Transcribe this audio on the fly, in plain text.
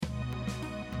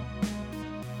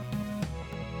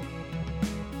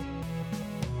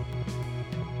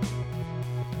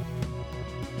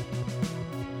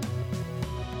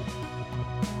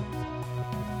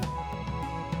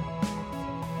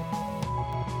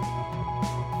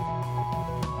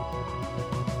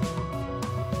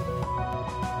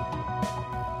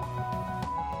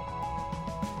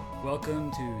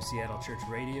Welcome to Seattle Church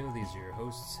Radio. These are your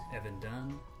hosts, Evan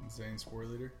Dunn and Zane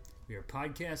Sporleader. We are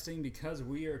podcasting because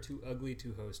we are too ugly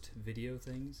to host video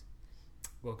things.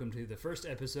 Welcome to the first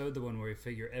episode, the one where we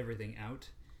figure everything out.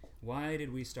 Why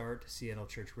did we start Seattle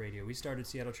Church Radio? We started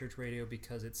Seattle Church Radio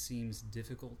because it seems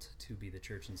difficult to be the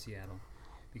church in Seattle.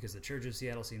 Because the Church of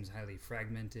Seattle seems highly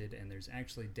fragmented, and there's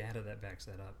actually data that backs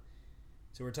that up.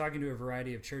 So we're talking to a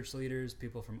variety of church leaders,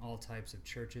 people from all types of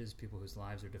churches, people whose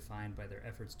lives are defined by their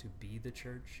efforts to be the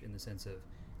church in the sense of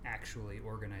actually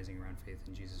organizing around faith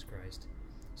in Jesus Christ.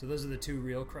 So those are the two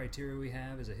real criteria we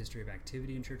have, is a history of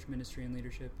activity in church ministry and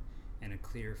leadership and a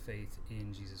clear faith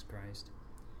in Jesus Christ.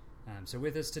 So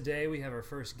with us today, we have our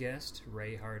first guest,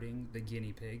 Ray Harding, the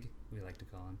guinea pig, we like to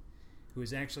call him, who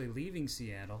is actually leaving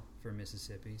Seattle for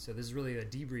Mississippi. So this is really a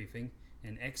debriefing,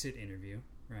 an exit interview,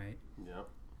 right? Yep.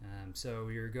 So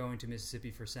you're going to Mississippi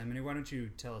for seminary. Why don't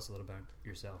you tell us a little about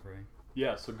yourself, Ray?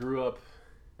 Yeah, so grew up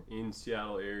in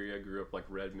Seattle area. Grew up like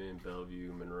Redmond,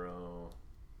 Bellevue, Monroe,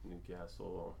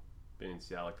 Newcastle. Been in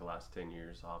Seattle like the last 10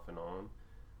 years off and on.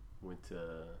 Went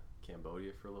to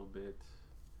Cambodia for a little bit.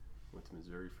 Went to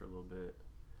Missouri for a little bit.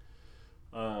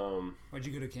 Why'd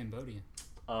you go to Cambodia?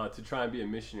 To try and be a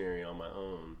missionary on my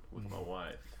own with my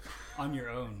wife. On your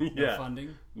own? Yeah. No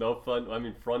funding? No fun. I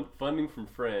mean, funding from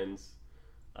friends.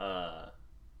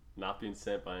 Not being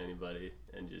sent by anybody,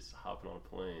 and just hopping on a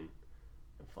plane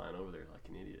and flying over there like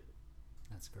an idiot.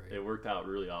 That's great. It worked out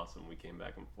really awesome. We came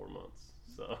back in 4 months.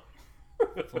 So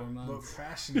 4 months. But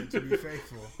passionate to be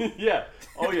faithful. Yeah.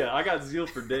 Oh yeah, I got zeal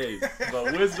for days,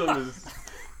 but wisdom is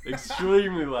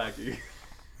extremely lacking.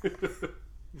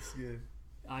 It's good.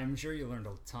 I'm sure you learned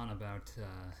a ton about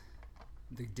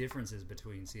the differences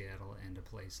between Seattle and a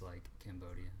place like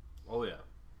Cambodia. Oh yeah.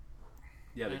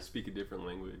 Yeah, they speak a different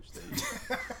language. They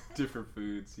eat different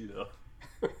foods, you know.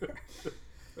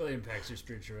 Really impacts your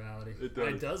spirituality. It does.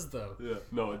 It does, though. Yeah,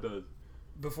 no, it does.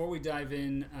 Before we dive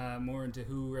in more into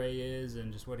who Ray is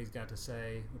and just what he's got to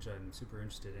say, which I'm super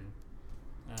interested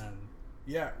in.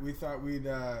 Yeah, we thought we'd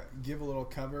give a little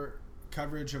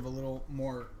coverage of a little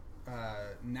more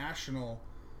national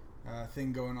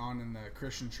thing going on in the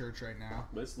Christian church right now.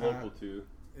 But it's local too.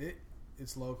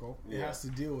 It's local. Yeah. It has to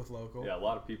deal with local. Yeah, a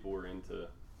lot of people were into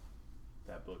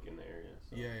that book in the area.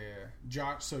 So. Yeah.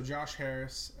 Josh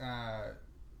Harris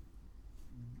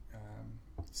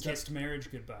Kissed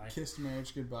marriage goodbye. Kissed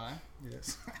marriage goodbye.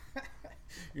 Yes.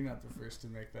 You're not the first to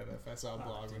make that up. I saw a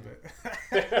blog with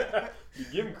it. You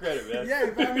give him credit, man.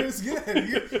 Yeah, I mean, it's good.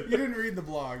 You didn't read the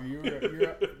blog.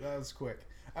 That was quick.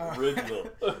 Original.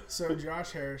 So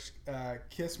Josh Harris,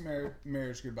 Kiss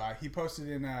Marriage Goodbye. He posted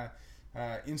in a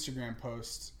Instagram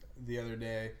post the other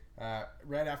day,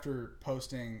 right after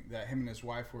posting that him and his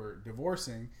wife were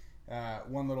divorcing.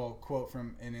 One little quote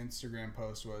from an Instagram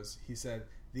post was, he said,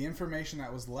 "The information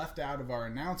that was left out of our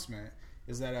announcement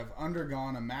is that I've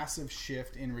undergone a massive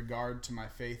shift in regard to my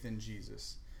faith in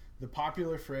Jesus. The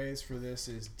popular phrase for this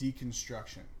is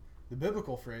deconstruction. The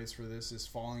biblical phrase for this is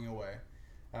falling away.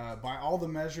 By all the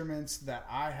measurements that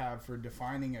I have for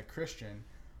defining a Christian,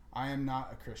 I am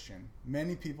not a Christian.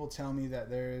 Many people tell me that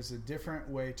there is a different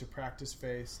way to practice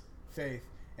faith,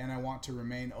 and I want to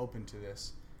remain open to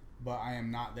this, but I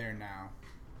am not there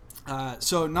now."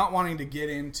 So not wanting to get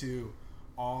into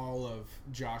all of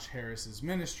Josh Harris's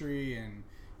ministry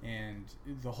and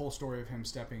the whole story of him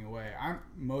stepping away, I'm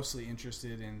mostly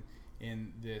interested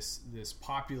in this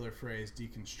popular phrase,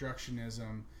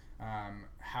 deconstructionism,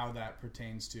 how that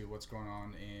pertains to what's going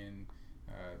on in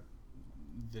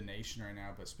the nation right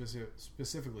now, but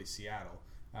specifically Seattle.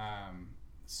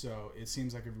 So it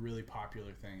seems like a really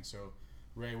popular thing. So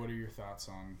Ray, what are your thoughts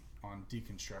on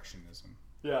deconstructionism?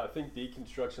 Yeah, I think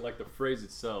deconstruction, like the phrase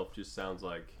itself, just sounds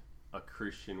like a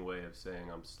Christian way of saying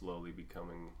I'm slowly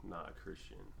becoming not a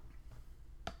Christian.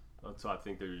 So I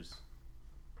think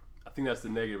that's the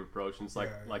negative approach. And it's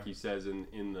like he says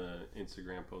in the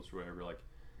Instagram post or whatever, like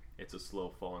it's a slow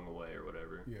falling away or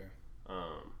whatever. Yeah.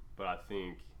 But I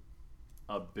think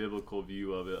a biblical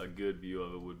view of it, a good view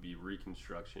of it, would be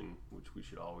reconstruction, which we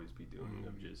should always be doing,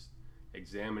 of just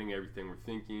examining everything we're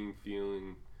thinking,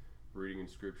 feeling, reading in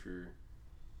Scripture.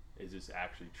 Is this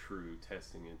actually true?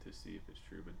 Testing it to see if it's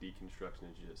true. But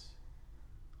deconstruction is just,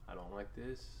 I don't like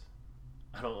this,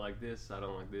 I don't like this, I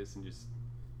don't like this, and just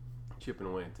chipping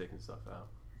away and taking stuff out.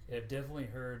 I've definitely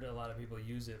heard a lot of people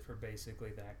use it for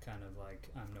basically that kind of like,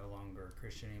 I'm no longer a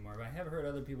Christian anymore. But I have heard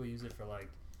other people use it for like,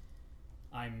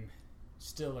 I'm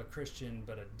still a Christian,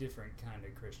 but a different kind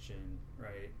of Christian,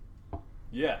 right?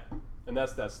 Yeah, and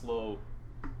that's that slow,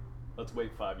 let's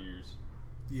wait 5 years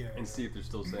and see if they're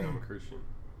still saying I'm a Christian.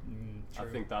 I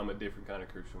think that I'm a different kind of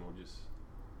Christian will just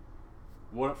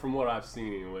from what I've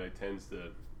seen anyway, it tends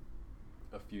to,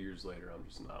 a few years later, I'm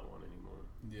just not one anymore.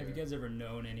 Yeah. Have you guys ever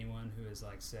known anyone who has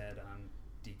like said, I'm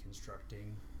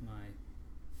deconstructing my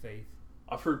faith?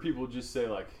 I've heard people just say,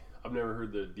 like, I've never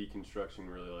heard the deconstruction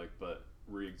really, like, but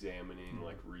re-examining,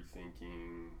 like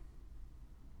rethinking,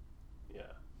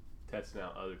 testing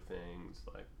out other things,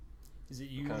 like. Is it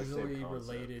Kind of same usually concept.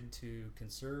 related to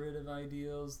conservative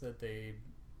ideals that they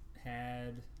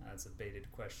had? That's a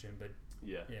baited question, but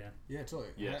Yeah. Yeah, totally.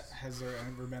 Yes. Has there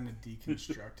ever been a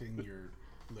deconstructing your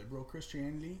liberal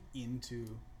Christianity into?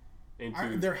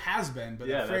 There has been, but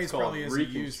yeah, the phrase that's called probably isn't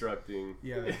used. reconstructing.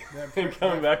 Yeah, And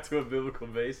coming back to a biblical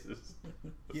basis.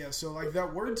 Yeah, so like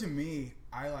that word to me,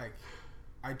 I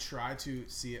try to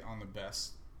see it on the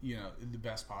best, the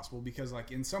best possible, because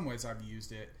like in some ways I've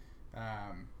used it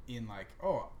in like,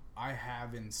 I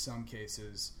have in some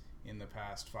cases in the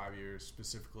past 5 years,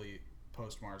 specifically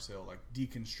post Mars Hill, like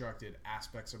deconstructed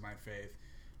aspects of my faith.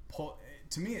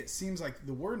 To me, it seems like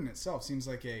the word in itself seems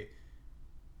like a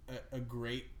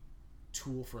great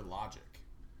tool for logic.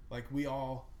 Like we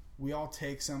all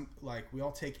take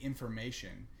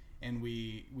information and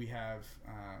we have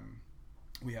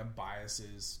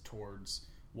biases towards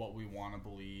what we want to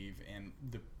believe and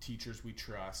the teachers we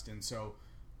trust, and so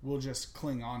we'll just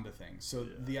cling on to things. So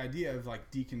the idea of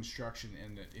like deconstruction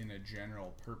in a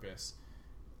general purpose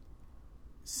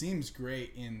seems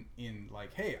great in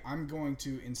like, hey, I'm going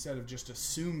to, instead of just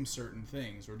assume certain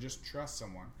things or just trust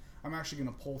someone, I'm actually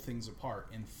going to pull things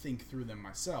apart and think through them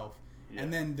myself. Yeah.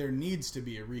 And then there needs to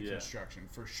be a reconstruction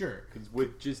for sure. Because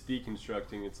with just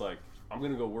deconstructing, it's like, I'm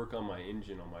going to go work on my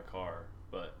engine on my car,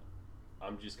 but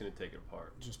I'm just going to take it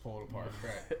apart. Just pull it apart,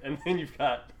 right? And then you've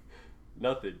got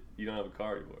nothing. You don't have a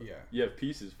car anymore. Yeah. You have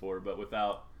pieces for it, but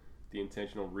without the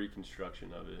intentional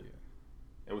reconstruction of it,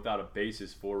 and without a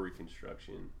basis for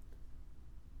reconstruction,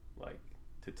 like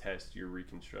to test your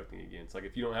reconstructing against. Like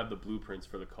if you don't have the blueprints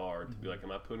for the car to be like,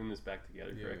 am I putting this back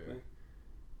together correctly?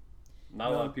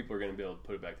 Not a lot of people are going to be able to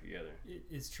put it back together.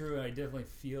 It's true. I definitely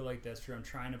feel like that's true. I'm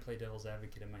trying to play devil's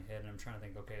advocate in my head, and I'm trying to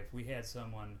think, okay, if we had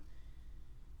someone,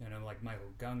 like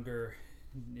Michael Gungor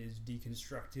is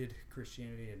deconstructed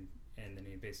Christianity, and then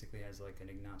he basically has like an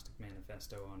agnostic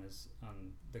manifesto on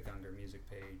the Gungor music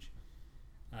page.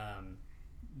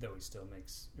 Though he still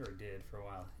makes, or did for a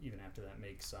while, even after that,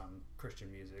 makes some Christian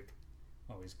music.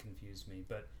 Always confused me.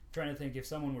 But trying to think, if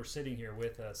someone were sitting here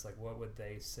with us, like what would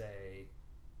they say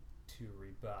to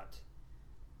rebut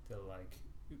the, like,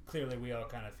 clearly we all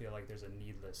kind of feel like there's a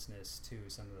needlessness to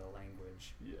some of the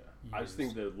language. Yeah. I just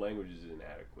think the language is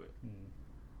inadequate.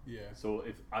 Yeah. So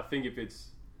if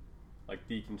it's like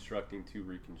deconstructing to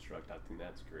reconstruct, I think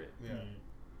that's great. Yeah.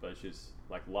 But it's just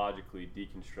like logically,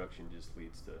 deconstruction just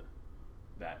leads to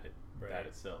that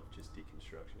itself, just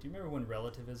deconstruction. Do you remember when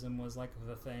relativism was like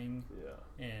the thing?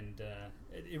 Yeah. And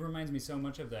it reminds me so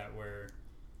much of that, where,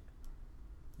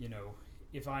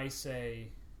 if I say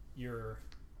you're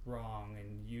wrong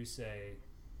and you say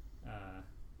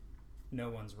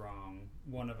no one's wrong,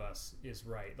 one of us is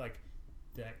right. Like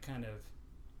that kind of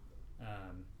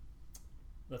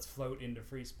let's float into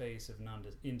free space of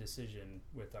indecision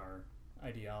with our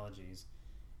ideologies,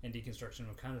 and deconstruction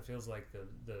kind of feels like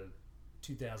the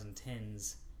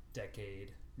 2010s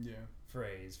decade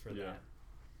phrase for that.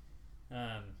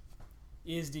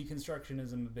 Is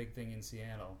deconstructionism a big thing in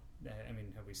Seattle? I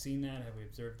mean, have we seen that? Have we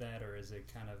observed that? Or is it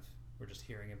kind of, we're just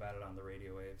hearing about it on the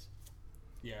radio waves?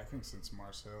 Yeah, I think since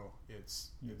Mars Hill, it's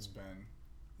been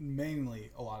mainly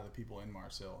a lot of the people in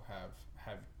Mars Hill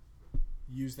have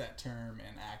used that term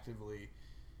and actively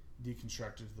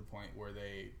deconstructed to the point where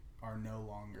they are no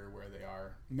longer where they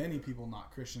are. Many people not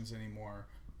Christians anymore.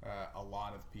 A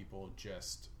lot of people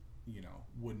just,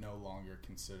 would no longer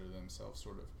consider themselves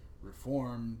sort of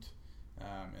reformed,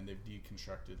 and they've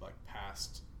deconstructed like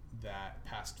past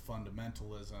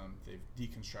fundamentalism. They've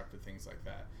deconstructed things like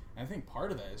that. And I think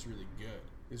part of that is really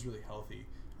good, is really healthy,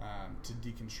 to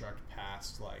deconstruct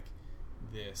past like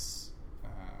this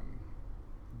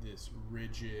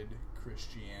rigid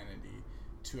Christianity,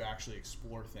 to actually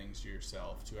explore things to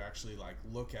yourself, to actually like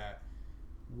look at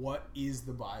what is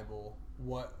the Bible,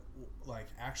 what, like,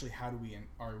 actually how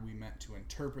are we meant to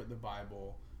interpret the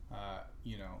Bible,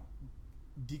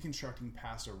 deconstructing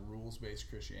past a rules-based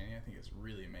Christianity, I think is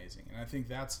really amazing. And I think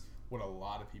that's what a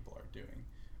lot of people are doing.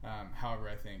 However,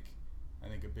 I think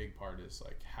a big part is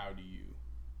like, how do you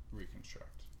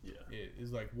reconstruct? Yeah. It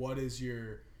is like, what is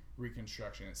your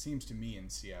reconstruction? It seems to me in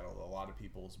Seattle, a lot of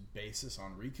people's basis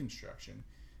on reconstruction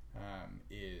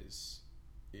is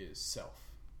self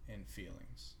and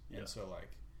feelings. Yeah. And so like,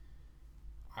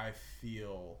 I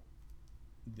feel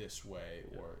this way,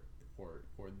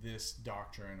 or this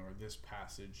doctrine or this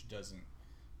passage doesn't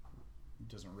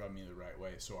rub me the right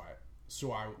way, so I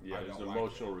there's don't an like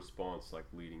emotional it. response like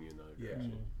leading you in another Yeah.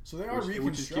 direction. So they are Which is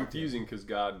reconstructing. confusing because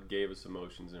God gave us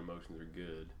emotions and emotions are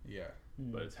good, Yeah.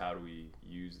 but it's how do we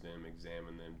use them,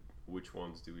 examine them, which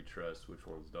ones do we trust, which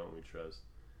ones don't we trust.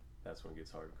 That's when it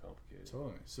gets hard and complicated.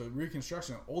 Totally. So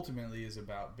reconstruction ultimately is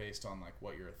about based on like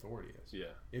what your authority is.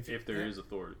 Yeah, If there is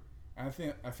authority. I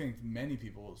think many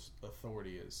people's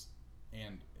authority is,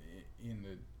 and in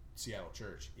the Seattle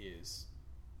church is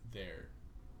their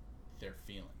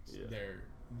feelings, Yeah.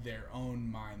 their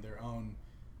own mind, their own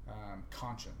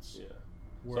conscience. Yeah.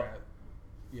 Whereas,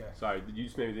 yeah. Sorry, you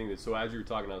just made me think that. So as you were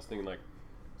talking, I was thinking like,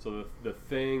 so the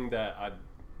thing that I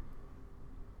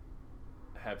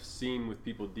have seen with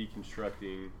people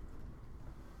deconstructing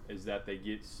is that they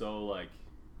get so like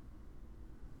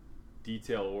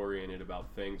detail oriented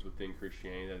about things within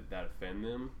Christianity that offend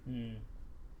them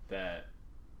that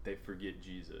they forget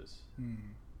Jesus.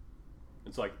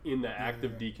 It's like in the act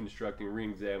of deconstructing,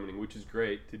 re-examining, which is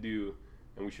great to do,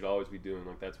 and we should always be doing.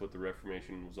 Like that's what the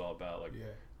Reformation was all about, like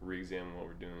re-examine what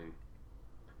we're doing.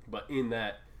 But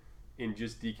in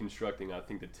just deconstructing, I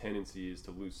think the tendency is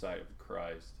to lose sight of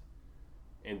Christ,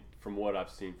 and from what I've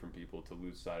seen from people, to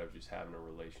lose sight of just having a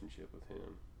relationship with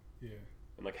Him. Yeah.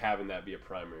 And like having that be a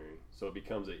primary, so it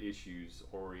becomes an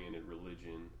issues-oriented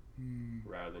religion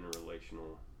rather than a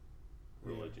relational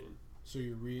religion. So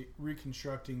you're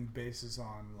reconstructing basis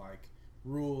on like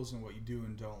rules and what you do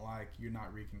and don't like. You're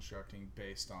not reconstructing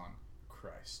based on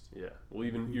Christ. Yeah. Well,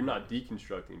 even you're not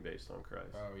deconstructing based on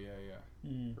Christ. Oh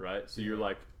yeah. Right. So you're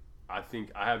like, I think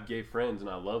I have gay friends and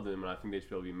I love them and I think they should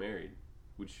be able to be married,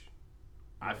 which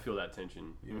I feel that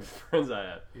tension with friends I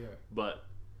have. Yeah. But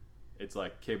it's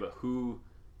like, okay, but who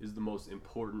is the most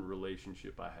important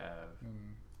relationship I have,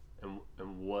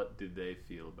 and what did they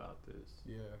feel about this?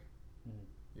 Yeah.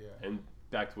 Yeah. And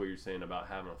back to what you're saying about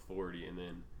having authority, and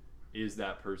then is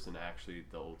that person actually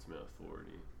the ultimate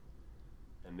authority?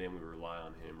 And then we rely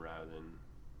on him rather than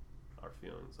our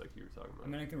feelings, like you were talking about. I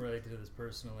mean, I can relate to this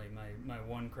personally. My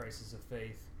one crisis of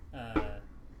faith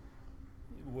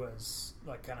was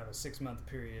like kind of a 6-month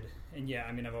period, and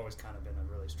I mean, I've always kind of been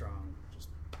a really strong, just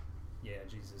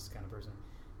Jesus kind of person.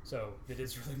 So it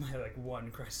is really my like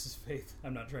one crisis of faith.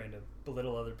 I'm not trying to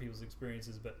belittle other people's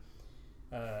experiences, but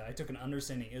I took an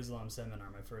Understanding Islam seminar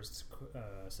my first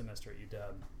semester at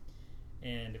UW,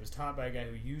 and it was taught by a guy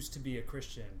who used to be a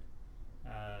Christian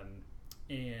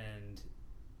and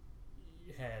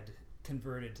had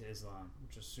converted to Islam,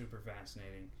 which was super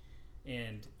fascinating.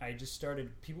 And I just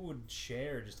people would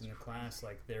share just in the class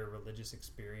like their religious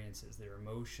experiences, their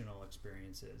emotional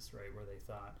experiences, right, where they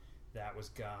thought that was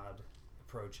God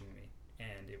approaching me,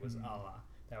 and it was Allah.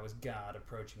 That was God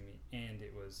approaching me, and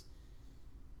it was,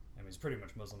 I mean, it's pretty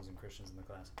much Muslims and Christians in the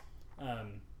class.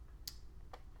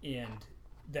 And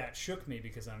that shook me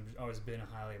because I've always been a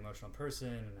highly emotional person,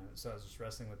 and so I was just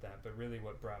wrestling with that. But really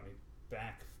what brought me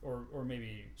back, or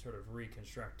maybe sort of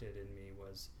reconstructed in me,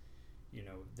 was,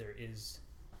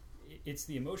 it's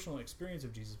the emotional experience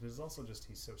of Jesus, but it's also just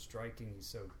he's so striking, he's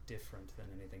so different than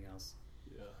anything else.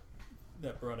 Yeah.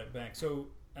 That brought it back. So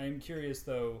I'm curious,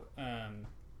 though,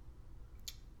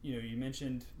 you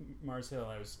mentioned Mars Hill.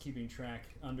 I was keeping track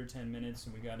under 10 minutes,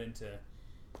 and we got into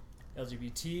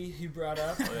LGBT you brought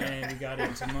up, and we got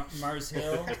into Mars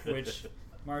Hill, which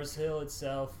Mars Hill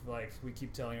itself, like, we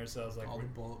keep telling ourselves, like, all the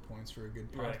bullet points for a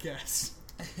good podcast.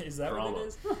 Right. Is that Drama.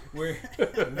 what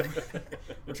it is?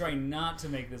 We're trying not to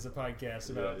make this a podcast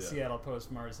about Seattle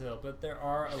post Mars Hill, but there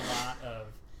are a lot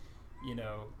of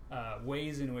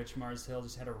ways in which Mars Hill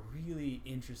just had a really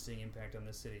interesting impact on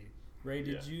the city. Ray,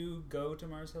 did you go to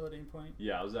Mars Hill at any point?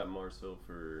 Yeah, I was at Mars Hill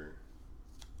for,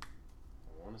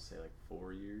 I want to say like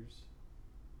 4 years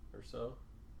or so.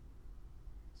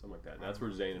 Something like that. And that's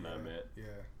where Zane and I met. Yeah.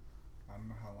 I don't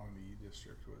know how long the U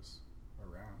District was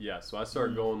around. Yeah, so I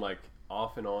started going like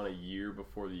off and on a year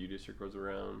before the U District was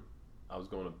around. I was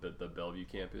going to the Bellevue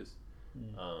campus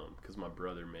because my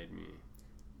brother made me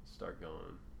start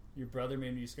going. Your brother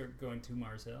made you start going to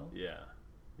Mars Hill? Yeah.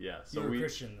 Yeah. So you were a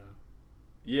Christian, though.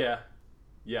 Yeah.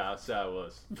 Yeah, I said I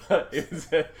was. But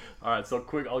all right, so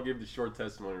quick, I'll give the short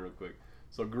testimony real quick.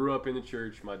 So grew up in the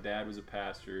church. My dad was a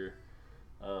pastor.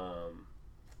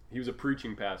 He was a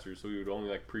preaching pastor, so he would only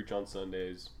like preach on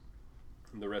Sundays.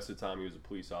 And the rest of the time he was a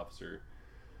police officer.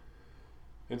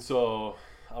 And so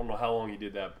I don't know how long he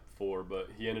did that for, but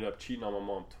he ended up cheating on my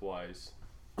mom twice.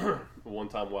 One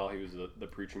time while he was the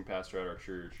preaching pastor at our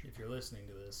church. If you're listening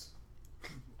to this,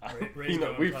 Ray's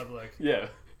going in public. Yeah,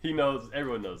 he knows.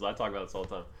 Everyone knows. I talk about this all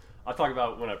the time. I talk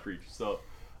about it when I preach. So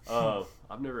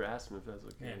I've never asked him if that's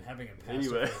okay. Man, having a pastor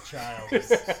Anyway. for a child is,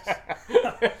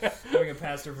 having a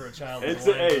pastor for a child is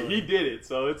Hey, he did it,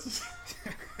 so it's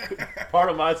part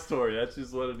of my story. That's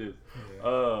just what it is.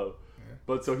 Yeah.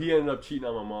 But so he ended up cheating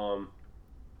on my mom,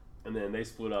 and then they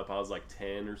split up. I was like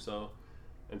 10 or so,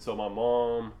 and so my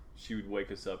mom, she would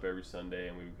wake us up every Sunday,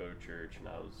 and we would go to church, and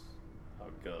I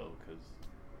would go because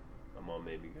my mom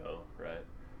made me go, right?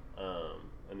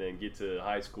 And then get to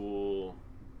high school,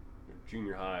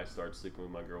 junior high, start sleeping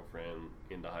with my girlfriend,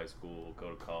 into high school, go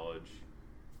to college,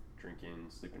 drinking,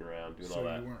 sleeping around, doing all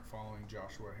that. So you weren't following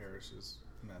Joshua Harris's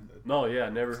method? No, yeah,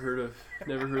 never heard of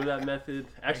that method.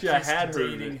 Actually, I had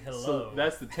heard of it. Hello. So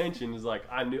that's the tension. Is like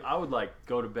I knew I would like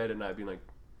go to bed at night, being like,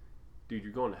 "Dude,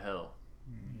 you're going to hell.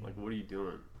 Like, what are you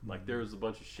doing?" Like, there was a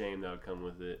bunch of shame that would come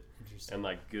with it, and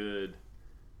like good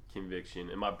conviction.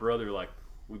 And my brother, like,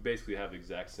 we basically have the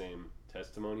exact same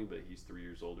testimony, but he's 3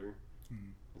 years older,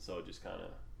 and so it just kind of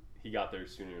he got there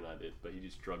sooner than I did, but he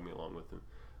just drugged me along with him.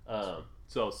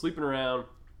 So sleeping around,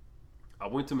 I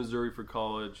went to Missouri for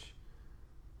college,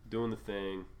 doing the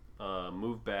thing,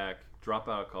 moved back, drop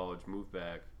out of college, moved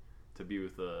back to be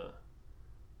with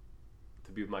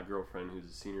my girlfriend who's a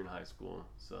senior in high school.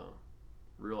 So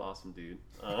real awesome dude.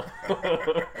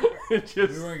 We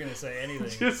weren't gonna say anything.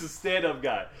 Just a stand-up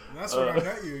guy. That's when I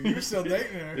met you. You were still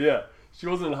dating her. Yeah, she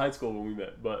wasn't in high school when we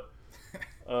met, but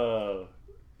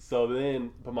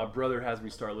but my brother has me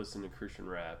start listening to Christian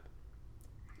rap,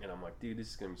 and I'm like, dude, this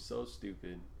is gonna be so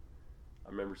stupid. I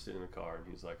remember sitting in the car, and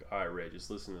he's like, all right, Ray, just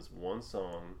listen to this one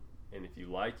song, and if you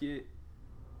like it,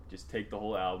 just take the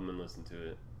whole album and listen to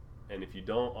it, and if you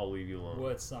don't, I'll leave you alone.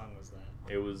 What song was that?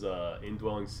 It was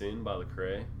Indwelling Sin by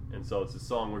Lecrae, and so it's a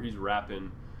song where he's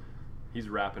rapping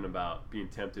about being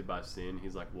tempted by sin.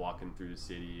 He's like walking through the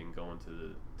city and going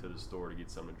to the store to get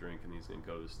something to drink, and he's gonna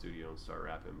go to the studio and start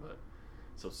rapping. But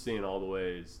so sin all the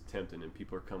way is tempting, and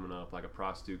people are coming up, like a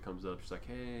prostitute comes up, she's like,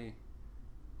 hey,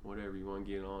 whatever, you want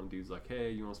to get on? Dude's like, hey,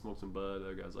 you want to smoke some bud? The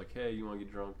other guy's like, hey, you want to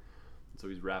get drunk? And so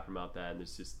he's rapping about that, and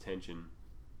there's this tension.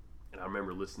 And I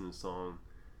remember listening to the song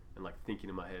and like thinking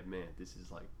in my head, man, this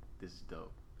is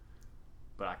dope.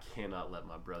 But I cannot let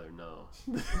my brother know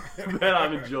that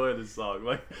I'm enjoying this song.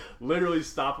 Like, literally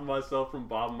stopping myself from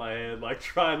bobbing my head, like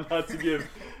trying not to give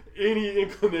any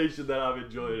inclination that I've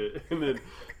enjoyed it. And then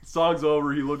the song's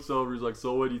over, he looks over, he's like,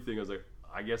 so what do you think? I was like,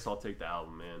 I guess I'll take the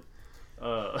album, man.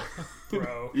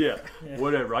 Bro. Yeah,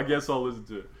 whatever. I guess I'll listen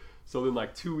to it. So then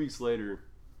like 2 weeks later,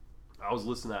 I was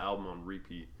listening to that album on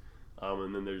repeat.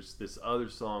 And then there's this other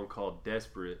song called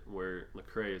Desperate where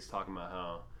Lecrae is talking about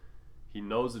how he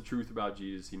knows the truth about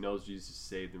Jesus. He knows Jesus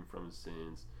saved him from his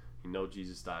sins. He knows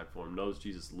Jesus died for him, knows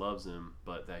Jesus loves him,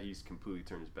 but that he's completely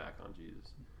turned his back on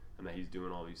Jesus and that he's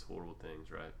doing all these horrible things,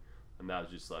 right? And that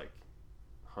was just like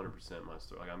 100% my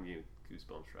story. Like, I'm getting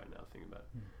goosebumps right now thinking about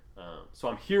it. So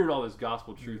I'm hearing all this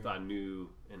gospel truth I knew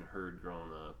and heard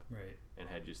growing up, right, and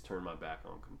had just turned my back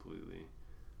on completely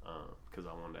because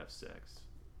I wanted to have sex.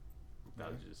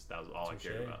 That was all I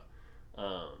cared about.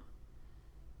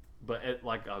 But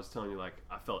like I was telling you, like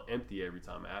I felt empty every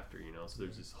time after, you know. So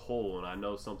there's this hole, and I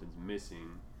know something's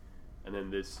missing. And then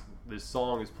this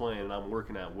song is playing, and I'm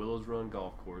working at Willows Run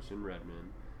Golf Course in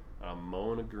Redmond. And I'm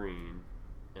mowing a green,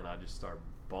 and I just start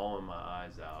bawling my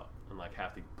eyes out, and like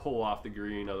have to pull off the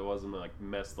green, otherwise I'm gonna like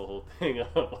mess the whole thing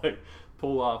up. Like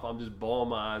pull off, I'm just bawling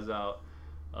my eyes out,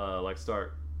 like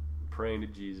start praying to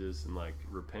Jesus and like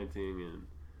repenting and.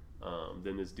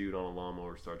 Then this dude on a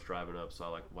lawnmower starts driving up, so I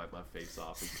like wipe my face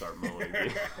off and start mowing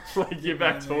again. Like get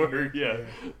back to work,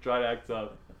 try to act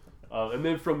tough. And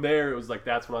then from there, it was like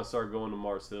that's when I started going to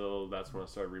Mars Hill. That's when I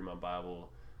started reading my Bible.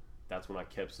 That's when I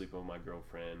kept sleeping with my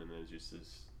girlfriend, and then it's just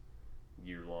this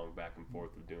year-long back and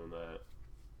forth of doing that.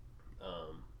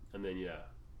 And then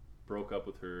broke up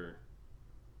with her.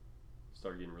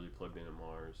 Started getting really plugged into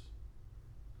Mars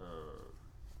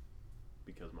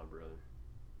because my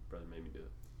brother made me do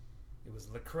it. It was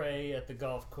Lecrae at the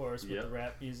golf course with the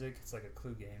rap music. It's like a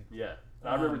Clue game. Yeah.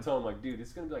 I remember telling him, like, dude,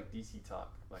 it's going to be like DC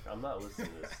Talk. Like, I'm not listening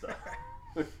to this stuff.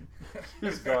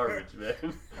 It's garbage,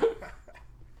 man.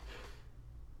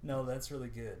 No, that's really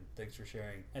good. Thanks for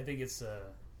sharing. I think it's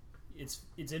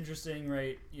interesting,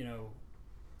 right? You know,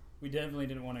 we definitely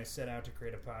didn't want to set out to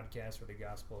create a podcast where the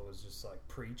gospel was just, like,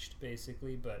 preached,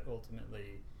 basically. But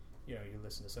ultimately, you know, you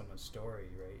listen to someone's story,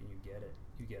 right? And you get it.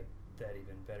 You get that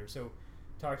even better. So,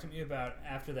 talk to me about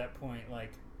after that point,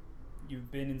 like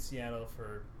you've been in Seattle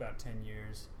for about 10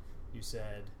 years, you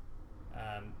said,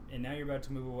 and now you're about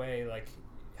to move away. Like,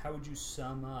 how would you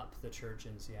sum up the church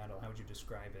in Seattle? How would you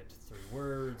describe it? 3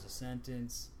 words, a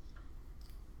sentence?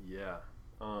 Yeah.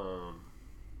 A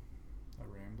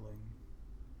rambling.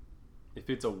 if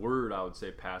it's a word, I would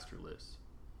say pastorless.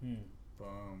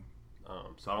 Boom.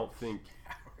 So I don't think.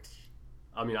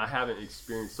 I mean, I haven't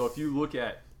experienced. So if you look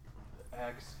at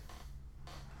Acts,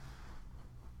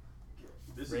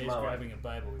 this Ray's is my grabbing a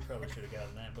Bible. We probably should have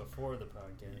gotten that before the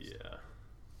podcast. Yeah,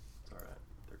 it's all right.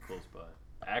 They're close by.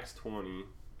 Acts 20.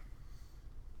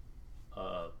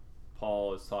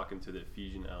 Paul is talking to the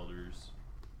Ephesian elders,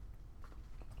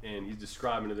 and he's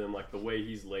describing to them like the way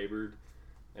he's labored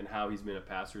and how he's been a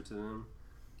pastor to them.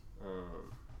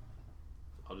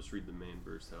 I'll just read the main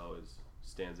verse that always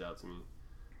stands out to me.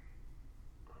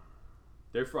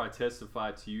 Therefore I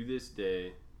testify to you this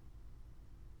day,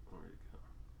 where did it go?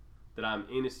 That I am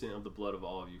innocent of the blood of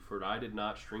all of you, for I did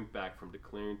not shrink back from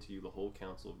declaring to you the whole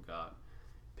counsel of God.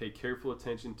 Pay careful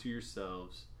attention to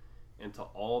yourselves and to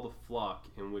all the flock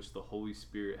in which the Holy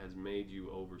Spirit has made you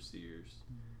overseers,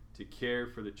 to care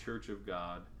for the church of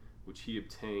God, which he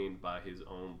obtained by his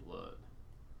own blood.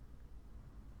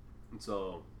 And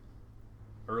so,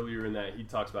 earlier in that, he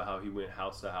talks about how he went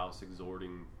house to house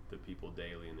exhorting the people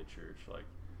daily in the church, like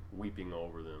weeping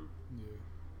over them.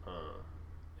 Yeah.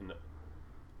 And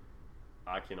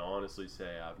I can honestly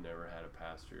say I've never had a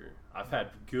pastor. I've had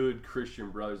good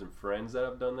Christian brothers and friends that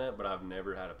have done that, but I've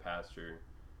never had a pastor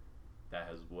that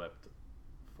has wept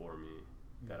for me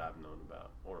that I've known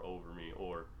about, or over me,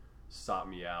 or sought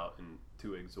me out and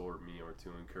to exhort me or to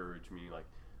encourage me. Like,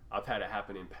 I've had it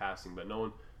happen in passing, but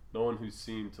no one who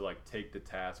seemed to like take the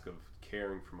task of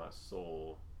caring for my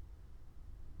soul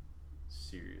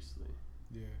seriously.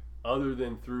 Yeah. Other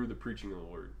than through the preaching of the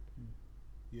word.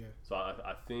 Yeah. So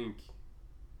I think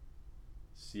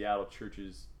Seattle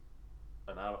churches,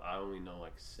 and I only know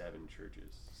like 7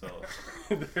 churches. So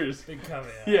there's Big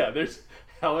caveat. yeah, there's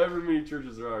however many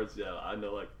churches there are in Seattle. I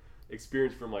know like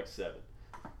experience from like 7.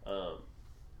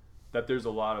 That there's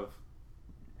a lot of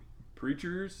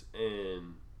preachers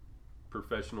and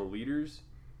professional leaders,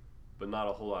 but not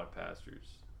a whole lot of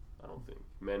pastors. I don't think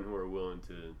men who are willing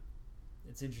to.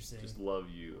 It's interesting. Just love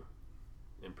you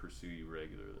and pursue you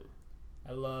regularly.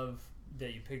 I love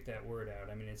that you picked that word out.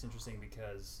 I mean, it's interesting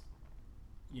because,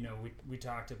 you know, we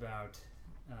talked about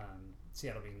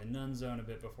Seattle being the nun zone a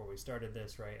bit before we started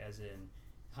this, right? As in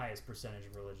highest percentage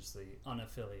of religiously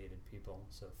unaffiliated people.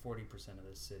 So 40% of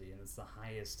this city, and it's the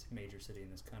highest major city in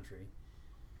this country.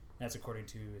 That's according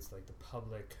to, it's like the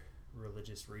Public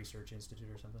Religious Research Institute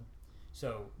or something.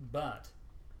 So, but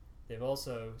they've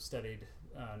also studied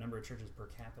a number of churches per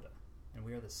capita, and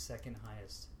we are the second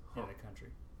highest in the country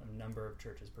of number of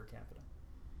churches per capita.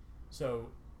 So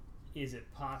is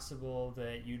it possible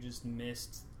that you just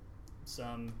missed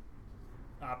some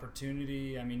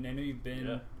opportunity? I mean, I know you've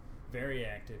been very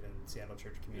active in the Seattle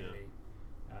church community.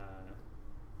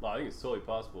 Well, I think it's totally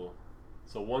possible.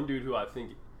 So one dude who I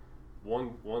think,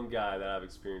 one guy that I've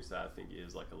experienced that I think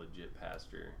is like a legit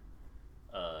pastor.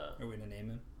 Are we going to name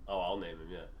him? Oh, I'll name him,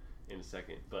 in a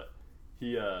second. But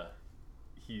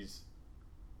he's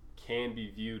can be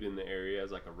viewed in the area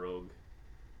as like a rogue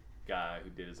guy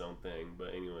who did his own thing. But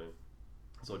anyway,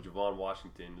 so Javon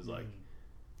Washington is like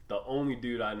the only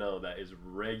dude I know that is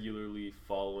regularly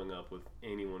following up with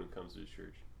anyone who comes to his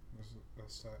church.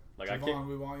 That's tight. Like, Javon,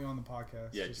 we want you on the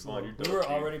podcast. Yeah, Just Javon, you're dope. We were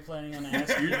already planning on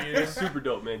asking you. You're super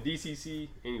dope, man. DCC.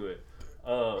 Anyway,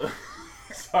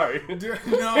 sorry. Dude,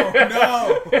 no.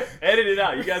 Edit it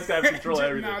out. You guys got to control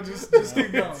everything. No, just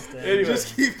keep going. Anyway,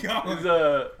 just keep going.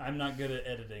 It's, I'm not good at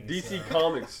editing. DC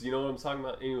Comics. You know what I'm talking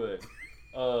about? Anyway,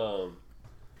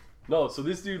 no. So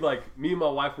this dude, like, me and my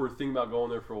wife were thinking about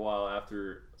going there for a while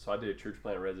after. So I did a church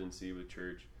plant residency with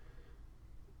church.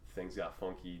 Things got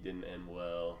funky. Didn't end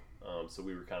well. So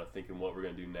we were kind of thinking what we're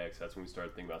gonna do next. That's when we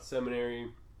started thinking about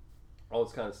seminary, all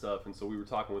this kind of stuff. And so we were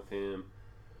talking with him.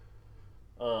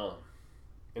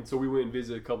 And so we went and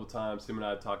visited a couple times. Him and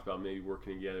I had talked about maybe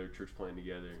working together, church planting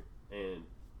together. And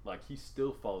like, he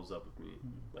still follows up with me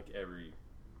like every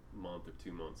month or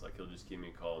 2 months. Like, he'll just give me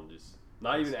a call and just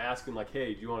not even asking like,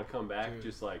 hey, do you want to come back? Dude.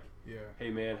 Just like, Yeah. hey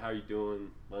man, how you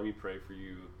doing? Let me pray for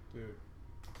you. Dude,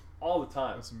 All the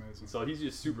time. that's amazing. So he's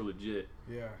just super legit.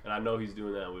 Yeah. And I know he's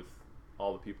doing that with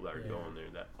all the people that are Yeah. going there.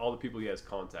 That all the people he has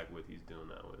contact with, he's doing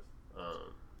that with.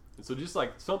 And so just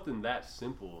like something that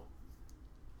simple,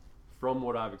 from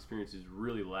what I've experienced, is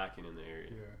really lacking in the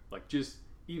area. Yeah. Like just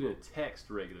even a text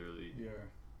regularly. Yeah.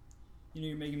 You know,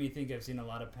 you're making me think I've seen a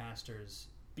lot of pastors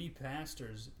be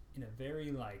pastors in a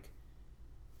very like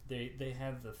they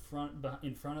have the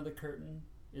in front of the curtain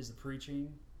is the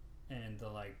preaching and the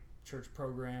like church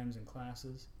programs and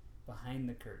classes. Behind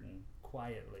the curtain,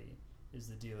 quietly, is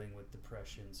the dealing with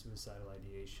depression, suicidal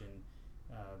ideation,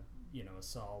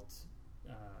 assault,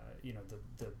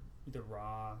 the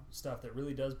raw stuff that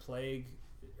really does plague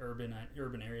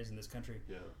urban areas in this country.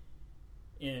 Yeah.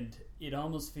 And it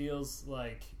almost feels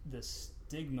like the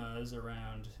stigmas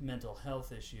around mental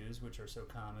health issues, which are so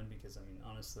common because, I mean,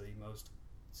 honestly, most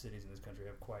cities in this country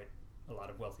have quite a lot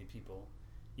of wealthy people.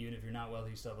 Even if you're not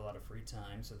wealthy, you still have a lot of free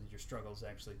time, so that your struggles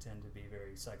actually tend to be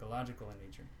very psychological in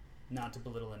nature. Not to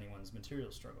belittle anyone's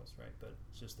material struggles, right? But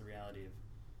it's just the reality of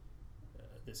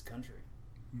this country.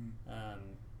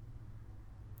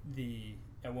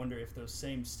 I wonder if those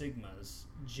same stigmas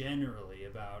generally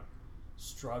about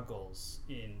struggles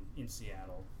in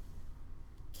Seattle,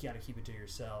 you got to keep it to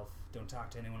yourself, don't talk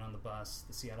to anyone on the bus,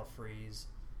 the Seattle freeze,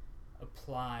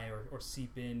 apply or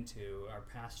seep into our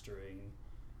pastoring,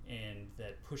 and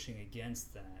that pushing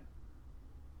against that,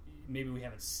 maybe we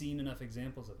haven't seen enough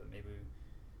examples of it. Maybe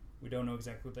we don't know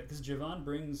exactly what that, because Javon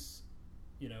brings,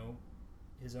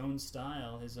 his own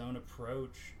style, his own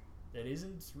approach that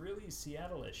isn't really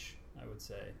Seattle-ish, I would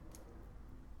say.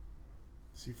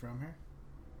 Is he from here?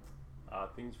 I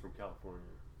think he's from California,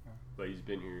 but he's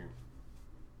been here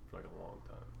for like a long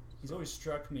time. He's always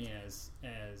struck me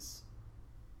as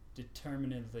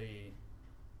determinedly,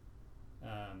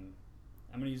 I'm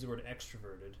going to use the word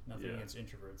extroverted. Nothing against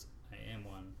introverts. I am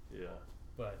one. Yeah.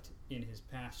 But in his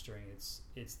pastoring,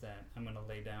 it's that I'm going to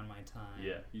lay down my time.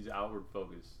 Yeah, he's outward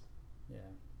focused. Yeah.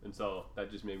 And so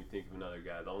that just made me think of another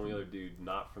guy. The only other dude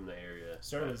not from the area.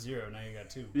 Started at 0, now you got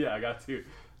 2. Yeah, I got 2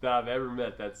 that I've ever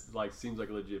met. That's like seems like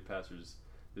a legit pastor.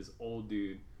 This old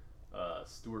dude,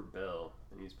 Stuart Bell,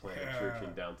 and he's playing a church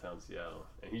in downtown Seattle.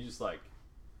 And he's just like,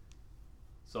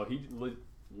 so he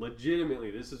legitimately,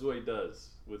 this is what he does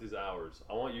with his hours.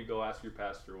 I want you to go ask your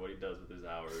pastor what he does with his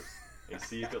hours and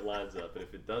see if it lines up. And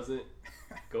if it doesn't,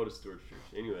 go to Stuart's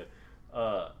church. Anyway,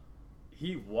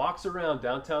 he walks around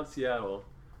downtown Seattle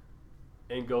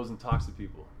and goes and talks to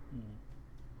people.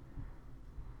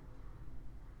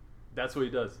 That's what he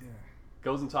does. Yeah.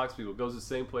 Goes and talks to people. Goes to the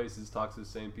same places, talks to the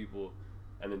same people,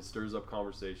 and then stirs up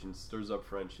conversations, stirs up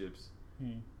friendships,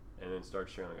 and then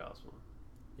starts sharing the gospel.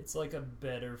 It's like a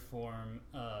better form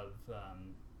of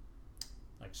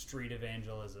like street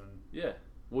evangelism. Yeah.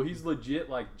 Well, he's legit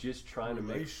like just trying to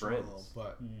make friends.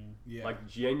 But yeah. Like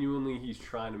genuinely, he's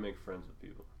trying to make friends with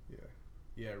people. Yeah.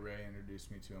 Yeah, Ray introduced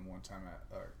me to him one time at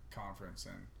a conference,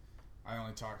 and I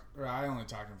only talked to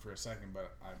him for a second,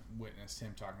 but I witnessed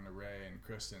him talking to Ray and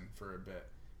Kristen for a bit,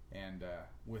 and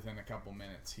within a couple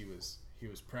minutes, he was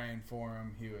praying for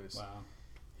him. He was, wow.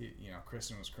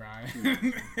 Kristen was crying,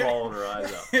 bawling her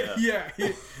eyes out. Yeah,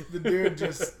 the dude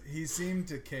he seemed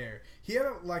to care. He had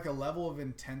a level of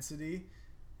intensity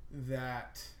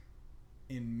that,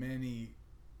 in many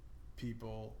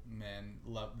people, men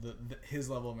love his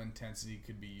level of intensity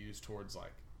could be used towards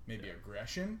like maybe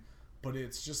aggression, but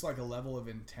it's just like a level of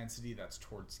intensity that's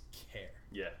towards care.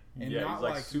 Yeah, and yeah, not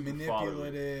like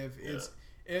manipulative. Yeah.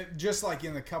 It just like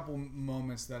in the couple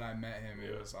moments that I met him,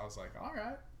 I was like, all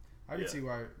right, I can see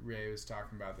why Ray was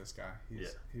talking about this guy.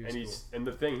 And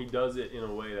the thing, he does it in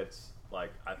a way that's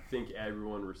like, I think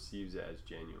everyone receives it as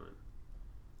genuine.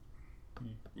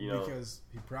 Because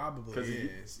he probably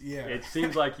is. It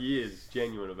seems like he is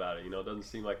genuine about it. It doesn't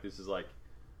seem like this is like,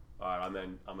 all right,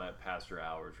 I'm at pastor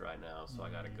hours right now, so I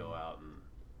got to go out and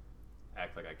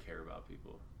act like I care about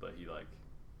people. But he like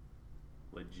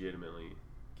legitimately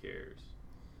cares.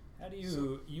 How do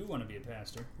you want to be a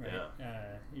pastor, right?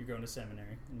 Yeah. You're going to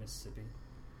seminary in Mississippi.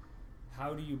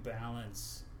 How do you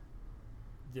balance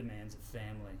demands of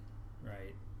family,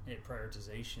 right? A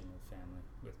prioritization of family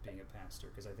with being a pastor?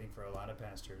 Because I think for a lot of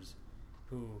pastors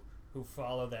who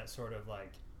follow that sort of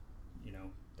like,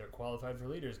 they're qualified for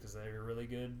leaders because they're really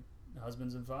good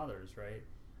husbands and fathers, right?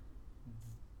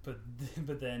 But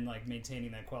then like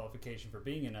maintaining that qualification for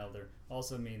being an elder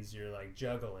also means you're like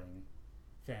juggling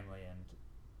family and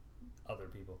other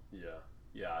people.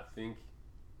 Yeah, I think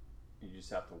you just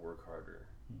have to work harder.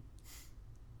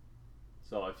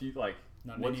 So if you like,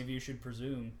 not many of you should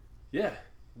presume. Yeah,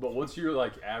 but what's your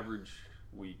like average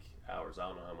week hours? I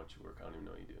don't know how much you work. I don't even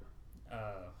know what you do.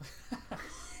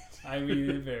 I mean,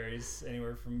 it varies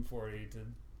anywhere from 40 to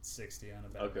 60 on a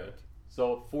bad week.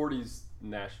 So 40's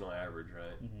national average,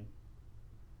 right? Mm-hmm.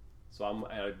 So I'm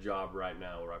at a job right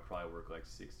now where I probably work like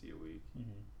 60 a week.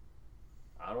 Mm-hmm.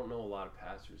 I don't know a lot of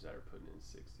pastors that are putting in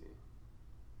 60.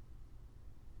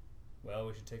 Well,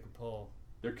 we should take a poll.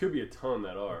 There could be a ton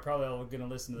that are. We're probably all going to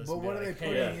listen to this. But and be what like, are they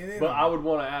putting it in? But I would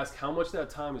want to ask how much that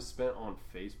time is spent on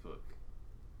Facebook.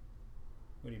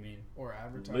 What do you mean? Or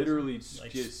advertising? Literally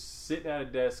just sitting at a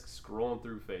desk scrolling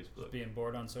through Facebook. Just being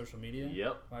bored on social media?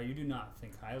 Yep. Wow, you do not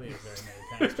think highly of very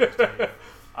many pastors, do you?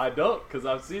 I don't, because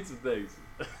I've seen some things.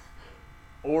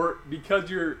 Or because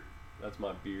you're... That's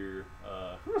my beer.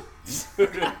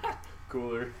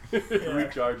 cooler. Yeah,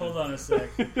 Recharge. hold on a sec.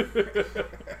 There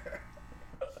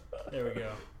we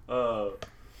go.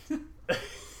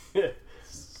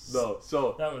 No,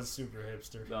 so That was super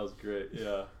hipster. that was great. Yeah,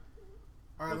 All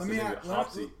right, What's let the me name of it?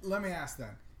 Hopsy? let me ask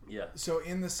then. yeah, So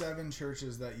in the 7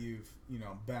 churches that you've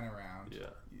been around, yeah.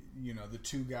 the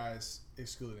 2 guys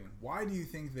excluding, why do you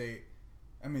think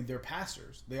they're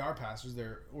pastors? They are pastors.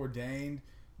 They're ordained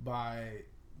by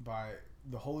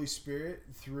the Holy Spirit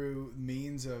through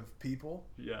means of people.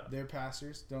 Yeah. They're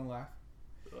pastors. Don't laugh.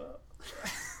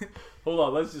 Hold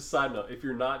on, let's just side note. If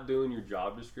you're not doing your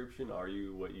job description, are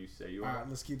you what you say you All are? right,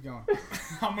 let's keep going.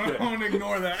 I'm gonna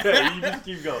ignore that. Yeah, you just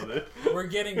keep going then. We're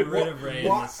getting rid of Ray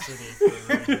in this city. For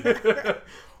a reason.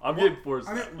 I'm getting forced.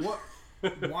 I mean,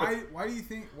 why do you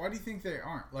think they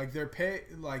aren't? Like they're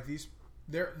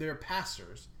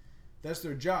pastors. That's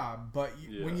their job. But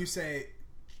when you say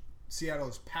Seattle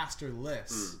is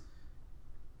pastorless,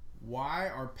 why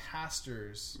are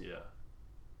pastors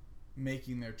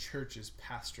making their churches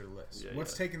pastorless?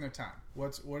 What's taking their time?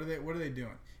 What are they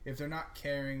doing? If they're not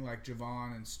caring like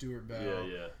Javon and Stuart Bell,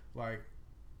 like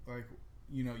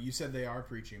you said they are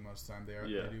preaching most of the time.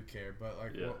 They do care, but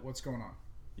what's going on?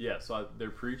 Yeah, so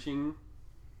they're preaching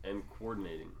and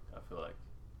coordinating. I feel like.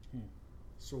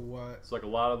 So what? It's like a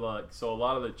lot of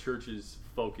the church's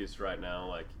focus right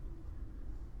now,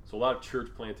 so a lot of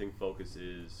church planting focus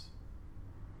is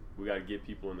we got to get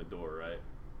people in the door, right?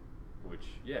 Which,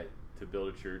 to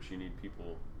build a church, you need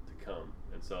people to come.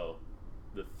 And so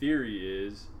the theory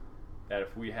is that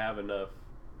if we have enough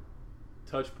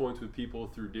touch points with people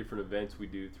through different events we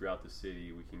do throughout the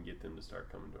city, we can get them to start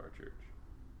coming to our church.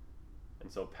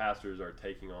 And so pastors are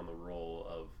taking on the role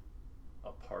of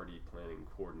a party planning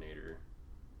coordinator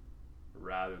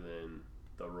rather than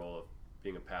the role of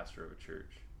being a pastor of a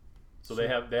church. So they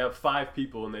have 5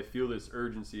 people and they feel this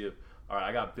urgency of, all right,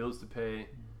 I got bills to pay.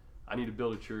 I need to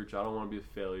build a church. I don't want to be a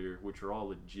failure, which are all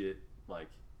legit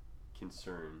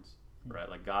concerns, right?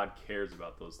 Like God cares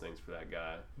about those things for that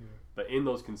guy. Yeah. But in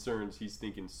those concerns, he's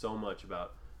thinking so much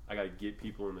about, I got to get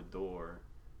people in the door.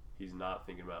 He's not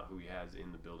thinking about who he has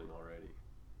in the building already.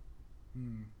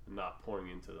 Not pouring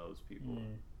into those people,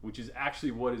 which is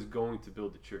actually what is going to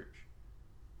build the church.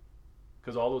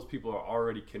 Because all those people are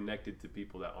already connected to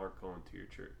people that aren't going to your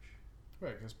church.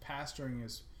 Right, because pastoring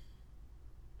is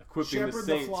equipping the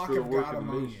saints for the work of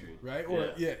ministry, right?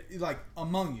 Or like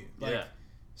among you,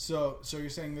 So you're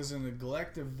saying there's a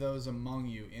neglect of those among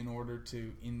you in order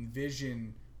to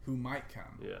envision who might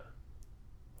come. Yeah.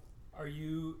 Are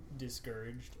you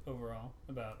discouraged overall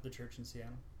about the church in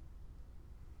Seattle?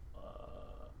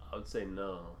 I would say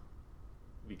no,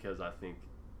 because I think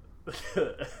we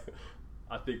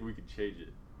could change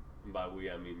it. And by we,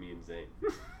 I mean me and Zane.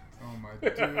 Oh my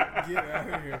dude, get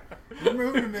out of here! We're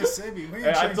moving to Mississippi. We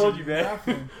ain't I told you, man.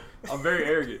 Nothing. I'm very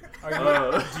arrogant.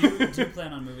 Do you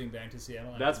plan on moving back to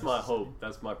Seattle? That's my hope.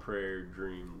 That's my prayer,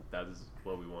 dream. That is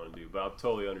what we want to do. But I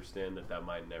totally understand that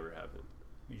might never happen.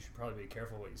 You should probably be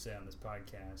careful what you say on this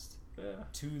podcast. Yeah.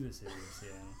 To the city of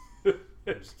Seattle.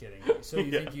 I'm just kidding. So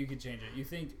you think you could change it? You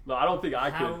think? No, I don't think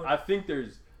I could. I think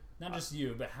there's not just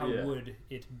you, but how would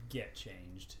it get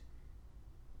changed?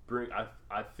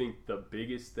 I think the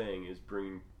biggest thing is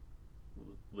bringing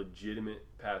legitimate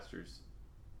pastors,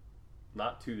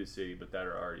 not to the city, but that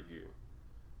are already here.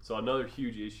 So another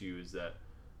huge issue is that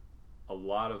I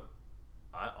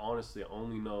honestly I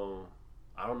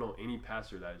don't know any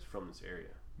pastor that is from this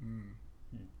area.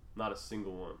 Not a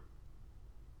single one.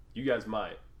 You guys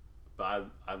might,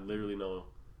 but I literally know.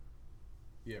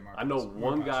 Yeah, I know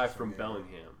one guy from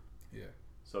Bellingham. Yeah.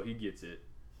 So he gets it.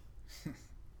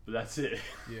 But that's it.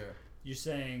 Yeah. You're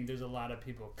saying there's a lot of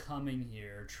people coming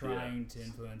here trying to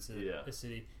influence a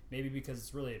city, maybe because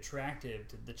it's really attractive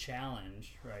to the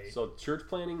challenge, right? So church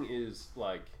planning is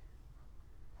like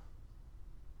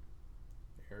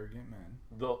arrogant men.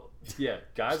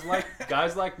 Guys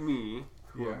like me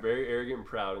who are very arrogant and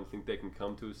proud and think they can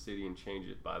come to a city and change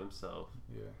it by themselves.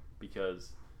 Yeah.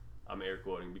 Because I'm air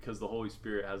quoting, because the Holy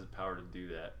Spirit has the power to do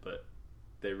that, but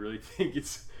they really think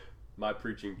it's my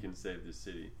preaching can save this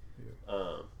city.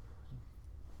 Yeah.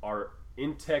 Are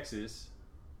in Texas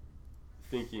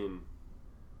thinking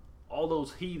all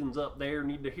those heathens up there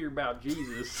need to hear about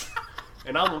Jesus,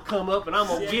 and I'm gonna come up and I'm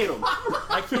gonna get them.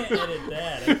 I can't edit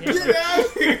that. I can't, get out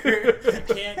of here. I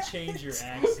can't change your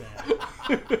accent.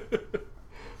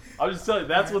 I'm just telling you,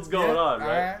 that's what's going on,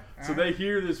 right? So right. they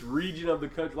hear this region of the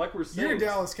country, like we're saying. You're a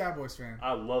Dallas Cowboys fan.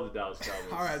 I love the Dallas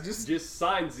Cowboys. All right, just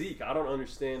sign Zeke. I don't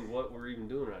understand what we're even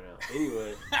doing right now.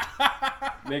 Anyway,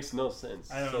 makes no sense.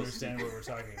 I don't understand what we're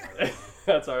talking about right now.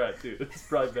 That's all right, too. It's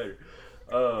probably better.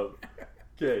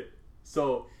 Okay,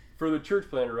 so for the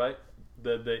church planter, right?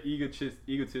 the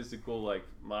egotistical, like,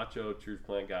 macho church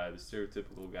plant guy, the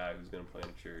stereotypical guy who's going to plant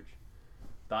a church,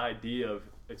 the idea of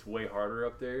it's way harder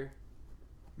up there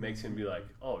makes him be like,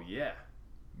 oh, yeah.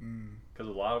 Because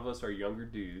a lot of us are younger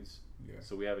dudes,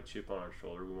 so we have a chip on our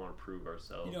shoulder. We want to prove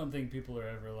ourselves. You don't think people are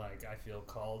ever like, I feel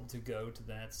called to go to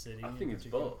that city? I think it's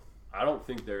both. I don't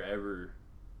think they're ever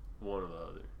one or the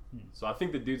other. So I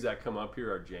think the dudes that come up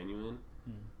here are genuine.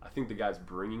 I think the guys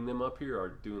bringing them up here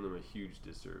are doing them a huge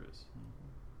disservice.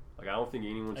 Like, I don't think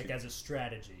anyone like should... as a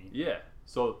strategy. Yeah.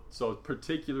 So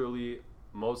particularly,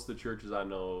 most of the churches I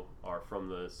know are from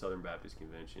the Southern Baptist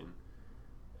Convention,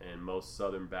 and most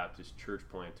Southern Baptist church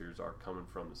planters are coming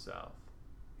from the South.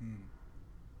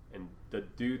 And the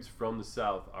dudes from the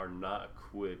South are not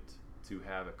equipped to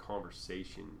have a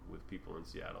conversation with people in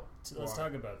Seattle. So let's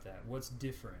talk about that. What's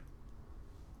different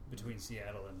between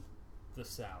Seattle and the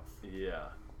South? Yeah.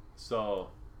 So...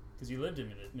 Because you lived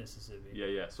in Mississippi.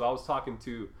 Yeah. So I was talking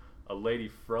to a lady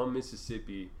from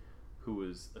Mississippi who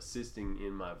was assisting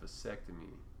in my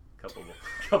vasectomy a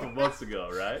couple months ago,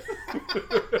 right?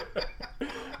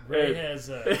 Ray has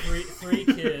three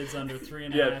kids under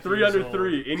 3.5 Yeah, 3 under old.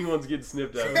 3. Anyone's getting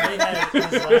snipped out. So Ray had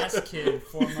his last kid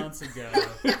 4 months ago.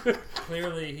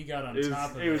 Clearly, he got on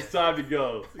top of it. It was time to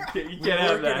go. You can't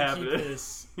have that happen.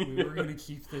 We were going to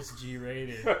keep this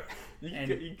G-rated.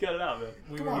 You cut it out,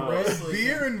 man. Come on, Ray.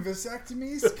 Beer and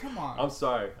vasectomies? Come on. I'm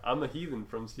sorry. I'm a heathen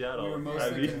from Seattle. We were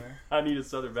mostly I need a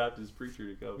Southern Baptist preacher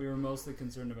to go. We were mostly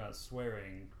concerned about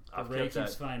swearing. I've Ray kept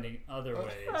keeps that. finding other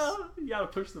ways. You gotta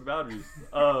push the boundaries.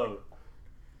 What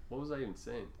was I even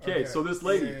saying? Okay, so this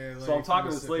lady. So I'm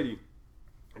talking to this lady,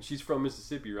 and she's from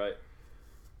Mississippi, right?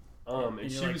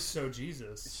 And she was so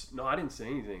Jesus. No, I didn't say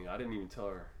anything. I didn't even tell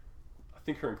her. I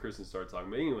think her and Kristen started talking.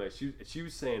 But anyway, she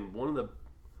was saying one of the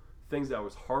things that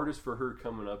was hardest for her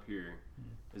coming up here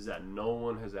is that no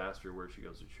one has asked her where she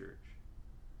goes to church.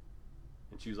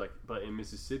 And she was like, but in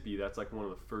Mississippi, that's like one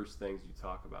of the first things you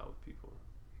talk about with people.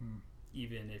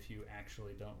 Even if you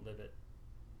actually don't live it.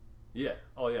 Yeah.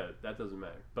 Oh, yeah. That doesn't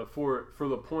matter. But for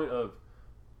the point of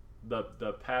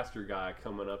the pastor guy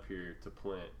coming up here to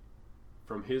plant,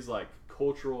 from his like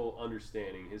cultural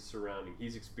understanding, his surrounding,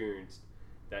 he's experienced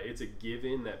that it's a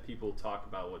given that people talk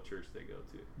about what church they go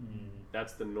to.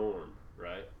 That's the norm,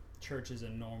 right? Church is a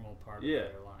normal part of their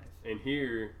life. And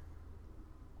here,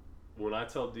 when I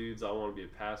tell dudes I want to be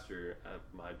a pastor at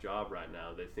my job right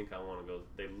now, they think I want to go.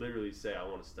 They literally say I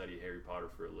want to study Harry Potter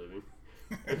for a living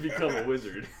and become a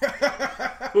wizard.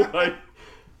 Like,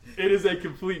 it is a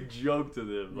complete joke to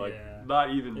them. Like,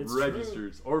 not even it's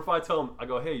registers. True. Or if I tell them, I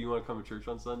go, hey, you want to come to church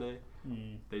on Sunday?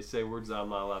 They say words that I'm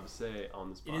not allowed to say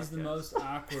on this podcast. It is the most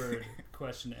awkward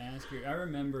question to ask here. I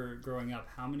remember growing up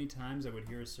how many times I would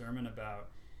hear a sermon about,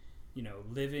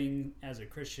 living as a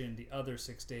Christian the other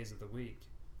 6 days of the week.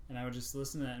 And I would just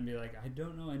listen to that and be like, I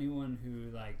don't know anyone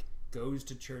who goes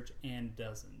to church and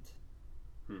doesn't.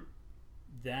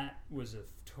 That was a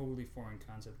totally foreign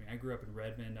concept to me. I grew up in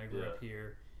Redmond. I grew up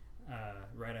here,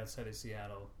 right outside of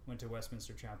Seattle. Went to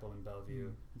Westminster Chapel in Bellevue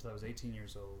until I was 18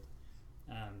 years old.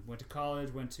 Went to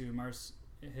college. Went to Mars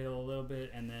Hill a little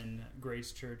bit, and then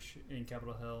Grace Church in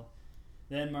Capitol Hill.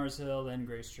 Then Mars Hill, then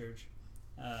Grace Church.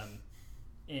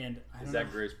 And is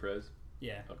that Grace Pres?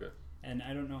 Yeah. Okay. And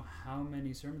I don't know how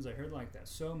many sermons I heard like that.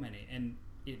 So many. And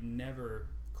it never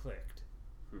clicked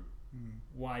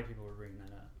why people were bringing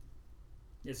that up.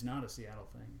 It's not a Seattle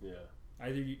thing. Yeah.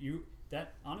 Either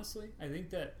honestly, I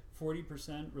think that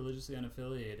 40% religiously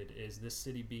unaffiliated is this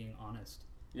city being honest.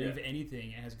 Yeah. And if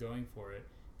anything, it has going for it.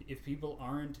 If people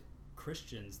aren't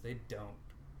Christians, they don't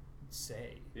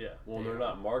say. Yeah. Well, they're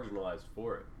not marginalized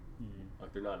for it.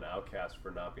 Like, they're not an outcast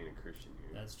for not being a Christian here.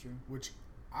 That's true. Which,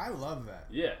 I love that.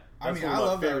 Yeah. I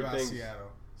love that about Seattle.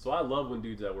 So I love when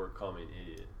dudes at work call me an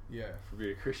idiot. Yeah. For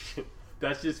being a Christian.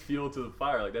 That's just fuel to the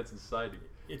fire. Like, that's exciting.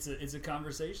 It's a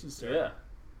conversation starter.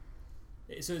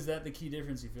 Yeah. So is that the key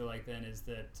difference you feel like then, is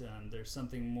that there's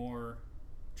something more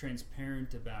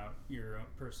transparent about your own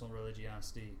personal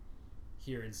religiosity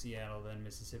here in Seattle than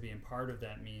Mississippi, and part of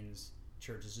that means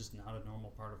church is just not a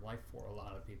normal part of life for a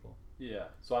lot of people. Yeah.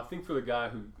 So I think for the guy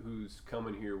who's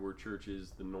coming here where church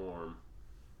is the norm,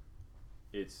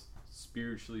 it's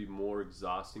spiritually more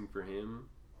exhausting for him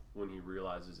when he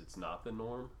realizes it's not the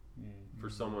norm. For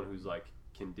someone who's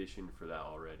conditioned for that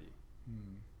already.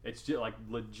 It's just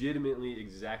legitimately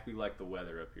exactly like the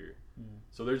weather up here.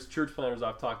 So there's church planners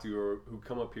I've talked to who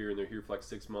come up here and they're here for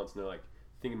 6 months and they're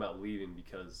thinking about leaving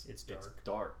because it's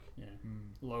dark. Yeah.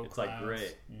 Low it's clouds.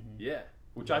 gray. Yeah.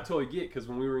 Which I totally get, because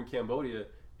when we were in Cambodia,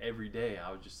 every day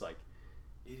I was just like,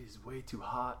 it is way too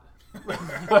hot.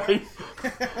 Like,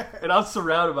 and I'm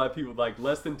surrounded by people like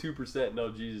less than 2%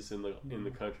 know Jesus in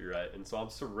the country, right? And so I'm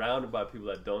surrounded by people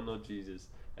that don't know Jesus,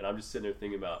 and I'm just sitting there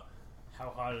thinking about how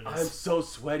hot it I'm is. so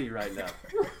sweaty right now.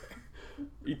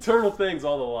 Eternal things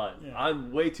on the line. Yeah.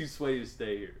 I'm way too sweaty to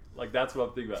stay here. Like, that's what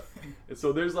I'm thinking about. And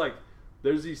so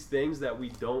there's these things that we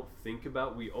don't think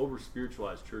about. We over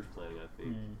spiritualize church planning, I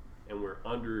think, and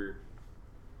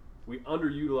we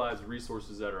underutilize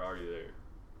resources that are already there.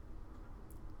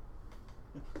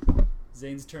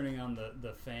 Zane's turning on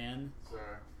the fan Sorry.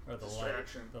 or the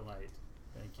Distraction. light. The light.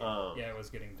 Thank you. Yeah, it was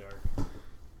getting dark.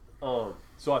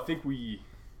 So I think we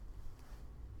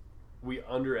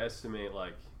underestimate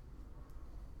like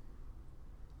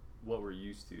what we're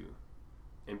used to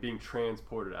and being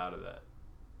transported out of that.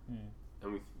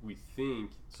 And we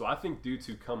think so. I think dudes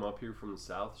who come up here from the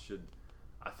South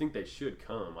they should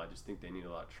come. I just think they need a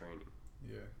lot of training.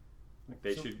 Yeah. Like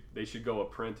they should go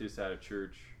apprentice at a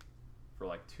church for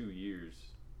like 2 years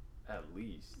at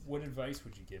least. What advice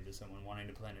would you give to someone wanting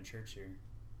to plant a church here?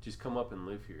 Just come up and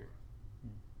live here.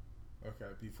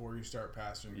 Okay, before you start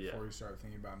pastoring, before you start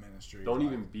thinking about ministry. Don't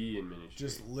even be in ministry.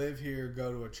 Just live here,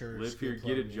 go to a church. Live here,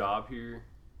 get a job here.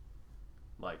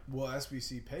 Like, will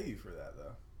SBC pay you for that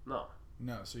though? No.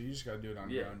 No, so you just got to do it on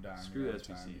your own dime. Screw the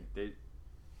SBC. They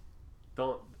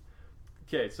don't.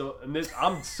 Okay, so and this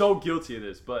I'm so guilty of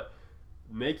this, but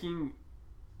making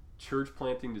church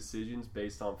planting decisions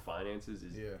based on finances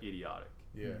is idiotic.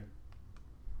 Yeah.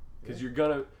 Because you're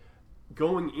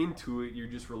going into it, you're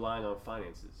just relying on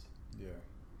finances. Yeah.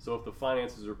 So if the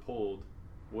finances are pulled,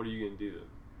 what are you going to do?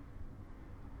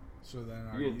 So then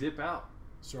you're going to dip out.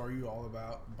 So are you all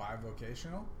about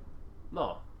bivocational?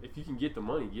 No. If you can get the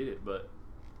money, get it, but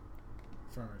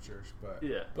from a church, but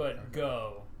yeah. But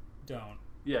go, don't.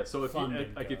 Yeah, so if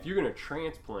you're going to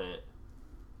transplant,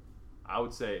 I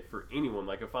would say for anyone,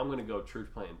 like if I'm going to go church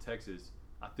plant in Texas,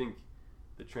 I think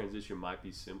the transition might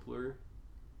be simpler,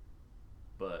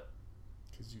 but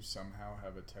because you somehow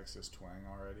have a Texas twang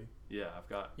already. Yeah, I've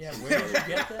got. Yeah, where did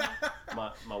you get that?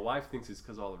 My wife thinks it's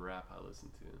because all the rap I listen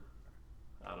to.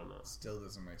 I don't know. Still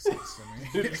doesn't make sense to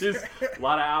me. It's just a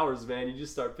lot of hours, man. You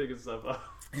just start picking stuff up.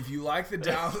 If you like the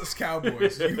Dallas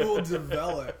Cowboys, you will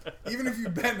develop. Even if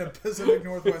you've been a Pacific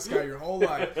Northwest guy your whole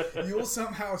life, you will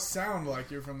somehow sound like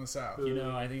you're from the South. You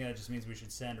know, I think that just means we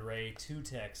should send Ray to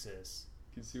Texas.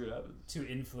 You can see what happens. To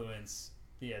influence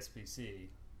the SBC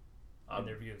in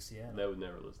their view of Seattle. They would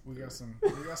never listen. We got some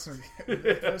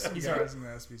guys in the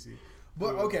SBC.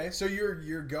 But okay, so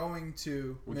you're going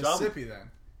to Mississippi then.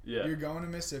 Yeah. You're going to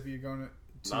Mississippi. You're going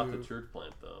to not the church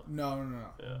plant though. No.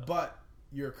 Yeah. But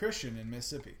you're a Christian in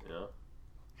Mississippi. Yeah.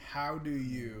 How do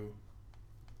you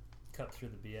cut through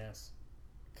the BS?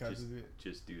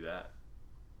 Just do that.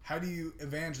 How do you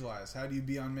evangelize? How do you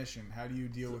be on mission? How do you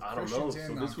deal with Christians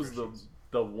and non-Christians? So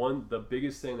this was the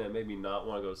biggest thing that made me not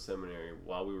want to go to seminary.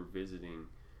 While we were visiting,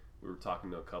 we were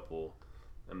talking to a couple,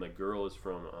 and the girl is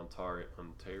from Ontario,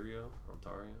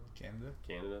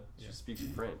 Canada. She speaks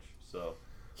French, so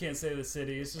can't say the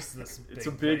city. It's just this. It's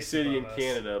a big city in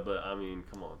Canada, but I mean,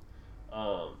 come on.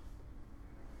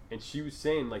 And she was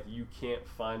saying like you can't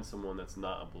find someone that's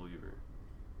not a believer.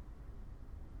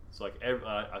 So like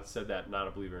I said that, not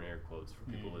a believer in air quotes for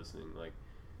people listening. Like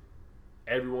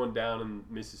everyone down in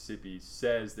Mississippi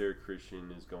says they're a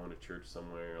Christian, is going to church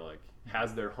somewhere, like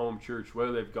has their home church,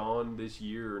 whether they've gone this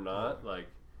year or not. Like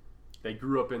they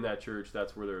grew up in that church,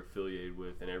 that's where they're affiliated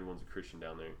with, and everyone's a Christian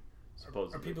down there.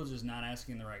 Supposedly. Are people just not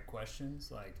asking the right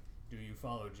questions? Like, do you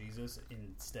follow Jesus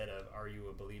instead of are you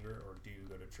a believer or do you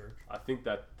go to church? I think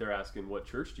that they're asking what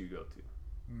church do you go to.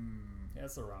 Yeah,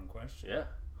 that's the wrong question. Yeah,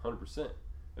 100%.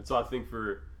 And so I think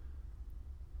for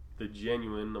the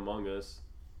genuine among us,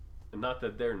 and not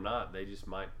that they're not, they just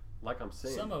might, like I'm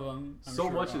saying, some of them.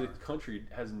 Much of the country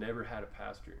has never had a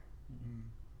pastor. Mm-hmm.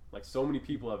 Like so many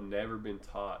people have never been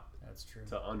taught. That's true.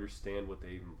 To understand what they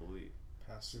even believe.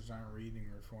 Pastors aren't reading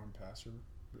Reformed Pastor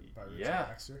by Richard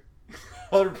Baxter.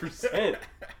 100%.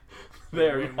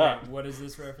 They're not. What is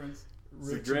this reference?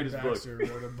 Richard Baxter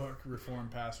wrote a book,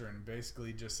 Reformed Pastor, and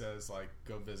basically just says like,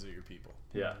 "Go visit your people."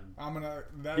 Yeah, I'm gonna.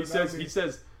 He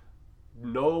says,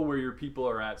 know where your people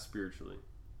are at spiritually.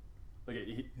 Like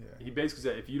he basically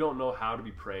said, if you don't know how to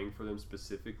be praying for them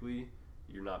specifically,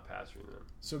 you're not pastoring them.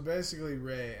 So basically,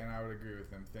 Ray, and I would agree with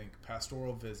him, think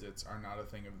pastoral visits are not a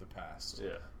thing of the past.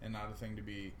 Yeah, and not a thing to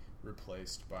be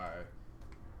replaced by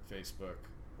Facebook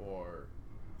or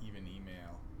even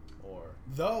email. Or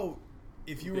though.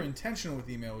 If you were intentional with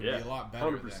email, it would be a lot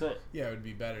better. 100%. Then. Yeah, it would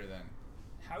be better then.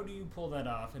 How do you pull that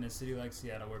off in a city like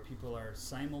Seattle where people are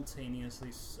simultaneously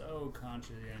so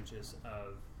conscientious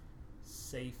of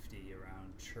safety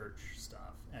around church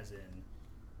stuff, as in,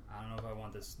 I don't know if I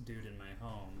want this dude in my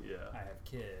home. Yeah. I have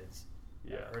kids.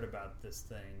 Yeah. I heard about this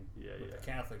thing Yeah, with yeah. the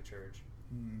Catholic Church.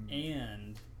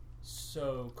 And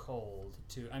so cold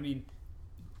to, I mean,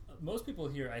 most people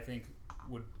here, I think,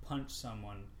 would punch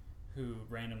someone who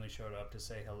randomly showed up to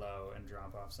say hello and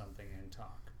drop off something and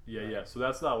talk. Yeah, right? yeah. So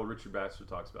that's not what Richard Baxter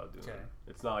talks about doing. Okay.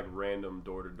 It's not like random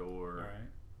door to door. All right.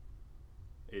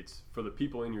 It's for the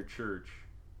people in your church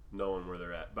knowing where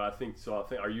they're at. But I think,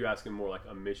 are you asking more like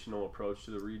a missional approach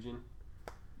to the region?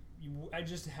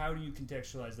 How do you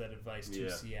contextualize that advice to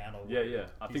Seattle? Yeah, yeah.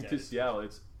 I think to attitudes? Seattle,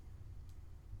 it's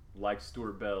like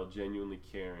Stuart Bell, genuinely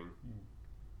caring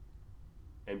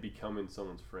and becoming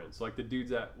someone's friend. So like the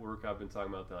dudes at work I've been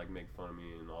talking about that like make fun of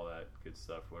me and all that good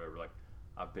stuff, whatever. Like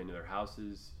I've been to their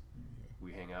houses.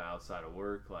 We hang out outside of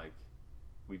work. Like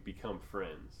we've become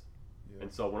friends. Yeah.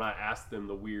 And so when I ask them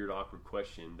the weird, awkward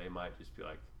question, they might just be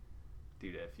like,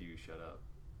 dude, F you, shut up.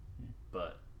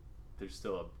 But there's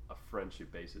still a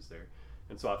friendship basis there.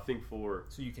 And so I think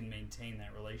So you can maintain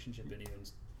that relationship and even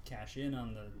cash in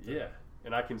on the Yeah.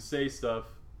 And I can say stuff.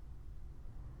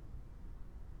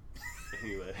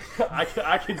 Anyway,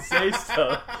 I can say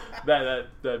stuff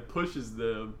that pushes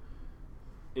them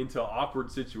into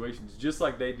awkward situations just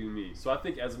like they do me. So I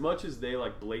think as much as they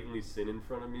like blatantly sin in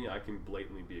front of me, I can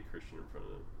blatantly be a Christian in front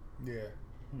of them. Yeah.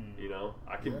 You know,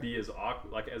 I can be as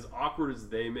awkward as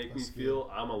they make me feel.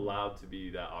 I'm allowed to be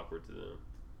that awkward to them.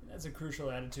 That's a crucial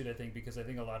attitude, I think, because I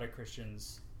think a lot of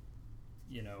Christians,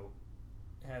 you know,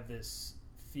 have this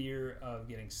fear of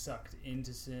getting sucked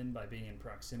into sin by being in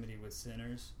proximity with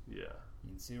sinners. Yeah. You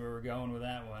can see where we're going with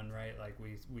that one, right? Like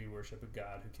we worship a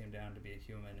God who came down to be a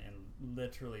human and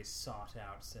literally sought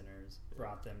out sinners,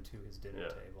 brought them to his dinner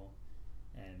table,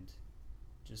 and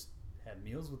just had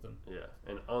meals with them. Yeah,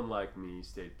 and unlike me, he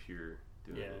stayed pure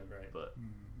doing it. Yeah, right. But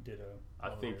ditto. I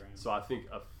think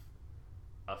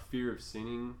a fear of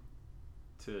sinning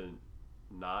to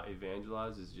not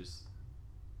evangelize is just,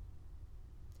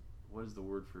 what is the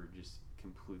word for just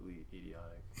completely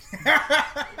idiotic?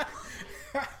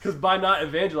 Because by not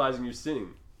evangelizing, you're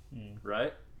sinning,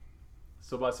 right?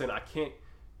 So by saying I can't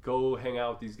go hang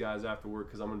out with these guys after work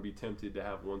because I'm going to be tempted to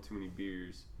have one too many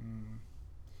beers.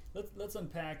 Let's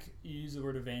unpack. You use the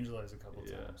word evangelize a couple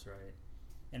times, right?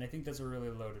 And I think that's a really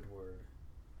loaded word.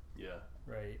 Yeah.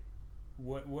 Right.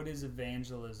 What is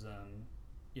evangelism?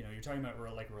 You know, you're talking about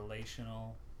like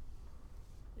relational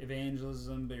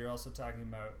evangelism, but you're also talking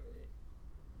about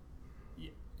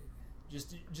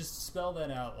just spell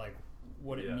that out, like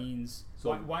what it means.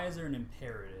 So why is there an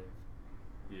imperative?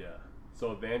 Yeah.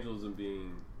 So evangelism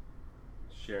being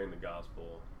sharing the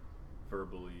gospel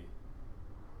verbally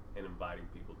and inviting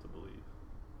people to believe.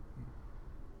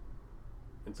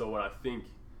 And so what I think,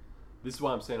 this is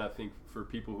why I'm saying I think for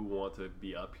people who want to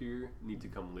be up here, need to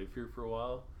come live here for a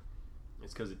while,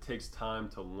 it's because it takes time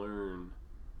to learn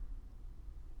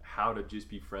how to just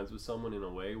be friends with someone in a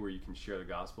way where you can share the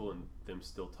gospel and them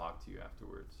still talk to you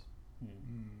afterwards.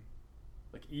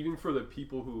 Like even for the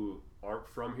people who aren't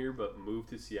from here but move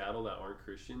to Seattle that aren't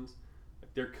Christians,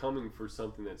 like they're coming for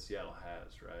something that Seattle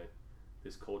has, right?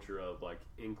 This culture of like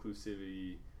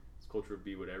inclusivity, this culture of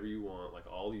be whatever you want, like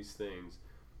all these things.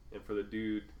 And for the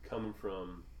dude coming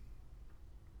from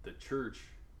the church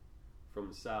from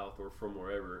the South or from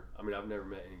wherever, I mean, I've never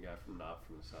met any guy not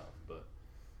from the South, but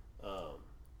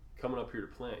coming up here to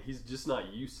plant, he's just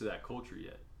not used to that culture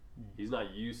yet. He's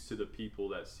not used to the people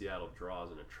that Seattle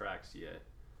draws and attracts yet.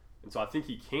 And so I think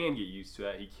he can get used to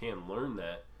that. He can learn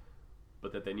that,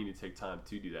 but that they need to take time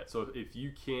to do that. So if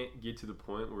you can't get to the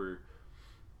point where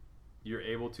you're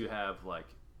able to have like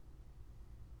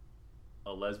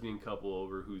a lesbian couple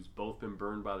over who's both been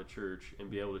burned by the church and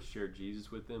be able to share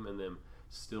Jesus with them and then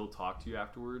still talk to you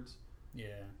afterwards,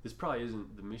 this probably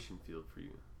isn't the mission field for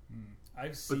you.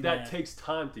 I've seen but that takes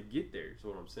time to get there, is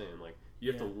what I'm saying. Like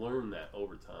you have to learn that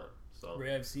over time. So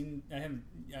Ray, I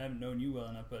haven't known you well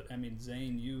enough, but I mean,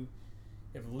 Zane, you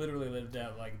have literally lived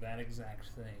out like that exact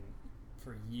thing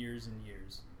for years and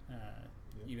years,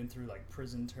 even through like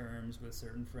prison terms with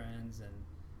certain friends,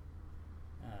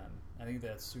 and I think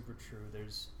that's super true.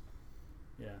 There's,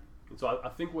 And so I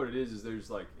think what it is there's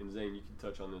like, and Zane, you can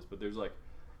touch on this, but there's like,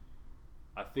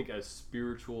 I think a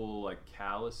spiritual like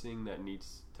callousing that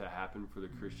needs to happen for the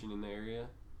Christian in the area.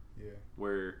 Yeah.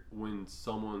 Where when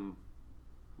someone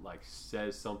like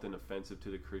says something offensive to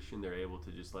the Christian, they're able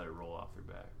to just let it roll off their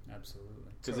back. Absolutely.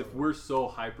 Because if we're so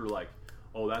hyper like,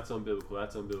 oh, that's unbiblical,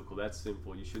 that's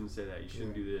sinful, you shouldn't say that, you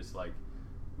shouldn't do this, like,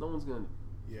 no one's gonna.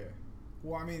 Yeah.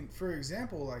 Well, I mean, for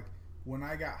example, like when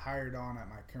I got hired on at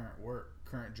my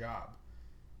current job,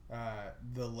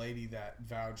 the lady that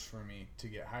vouched for me to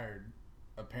get hired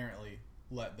apparently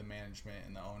let the management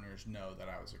and the owners know that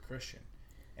I was a Christian.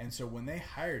 And so when they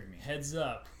hired me, Heads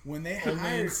up. when they Only in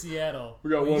hired, Seattle.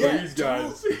 We got one Yeah, of these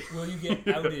guys. Will you get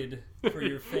outed for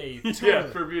your faith Yeah,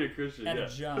 for being a Christian. at Yeah. a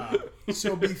job?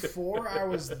 so before I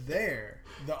was there,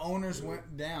 the owners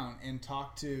went down and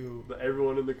talked to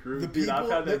Everyone in the crew. the Dude, people. I've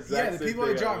had the exact the same people at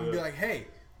the thing job happen. and be like, "Hey,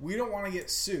 we don't want to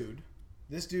get sued.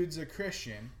 This dude's a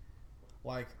Christian.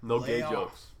 Like, no lay gay off."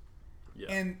 jokes. Yeah.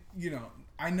 And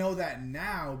I know that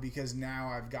now because now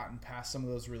I've gotten past some of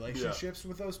those relationships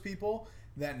with those people.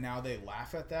 That now they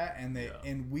laugh at that and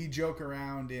and we joke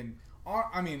around. And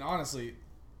I mean, honestly,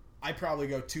 I probably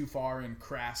go too far in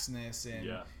crassness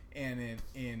and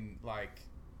in like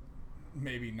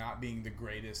maybe not being the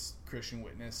greatest Christian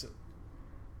witness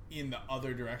in the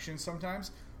other direction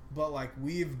sometimes. But like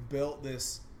we've built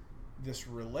this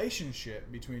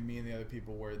relationship between me and the other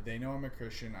people where they know I'm a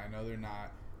Christian, I know they're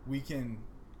not. We can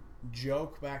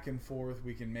joke back and forth,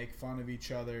 we can make fun of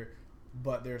each other,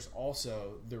 but there's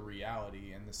also the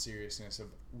reality and the seriousness of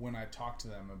when I talk to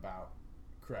them about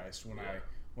Christ,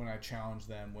 when I challenge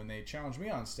them, when they challenge me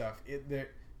on stuff, the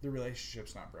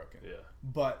relationship's not broken. Yeah.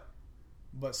 But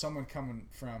someone coming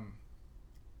from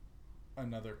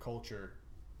another culture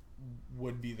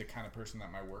would be the kind of person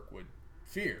that my work would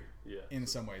fear in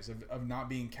some ways of not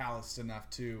being calloused enough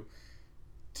to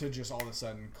just all of a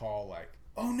sudden call like,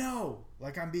 oh no,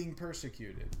 like I'm being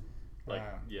persecuted. Like,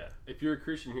 if you're a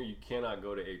Christian here, you cannot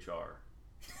go to HR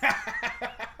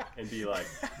and be like,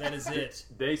 That is it.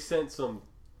 they sent some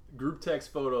group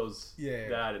text photos Yeah.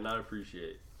 that I did not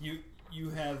appreciate. You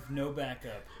have no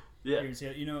backup. Yeah. Here in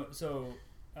Seattle. So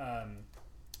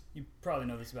you probably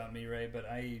know this about me, right? But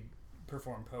I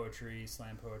perform poetry,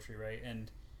 slam poetry, right? And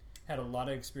had a lot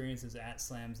of experiences at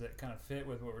slams that kind of fit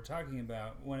with what we're talking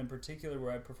about. One in particular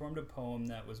where I performed a poem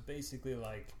that was basically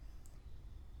like,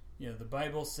 the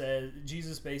Bible says,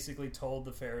 Jesus basically told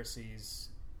the Pharisees,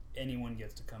 anyone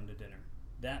gets to come to dinner.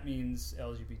 That means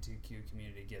LGBTQ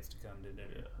community gets to come to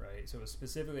dinner, right? So it was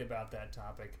specifically about that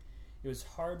topic. It was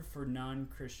hard for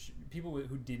non-Christian people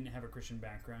who didn't have a Christian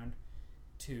background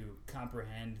to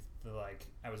comprehend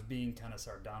I was being kind of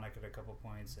sardonic at a couple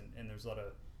points, and there's a lot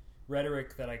of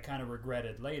rhetoric that I kind of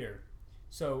regretted later.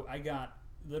 So I got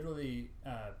literally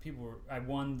I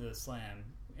won the slam,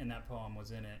 and that poem was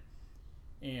in it.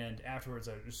 And afterwards,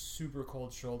 I was super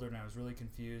cold-shouldered, and I was really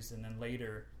confused. And then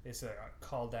later, they said I got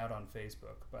called out on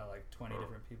Facebook by like 20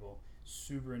 different people.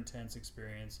 Super intense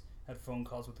experience. Had phone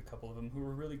calls with a couple of them who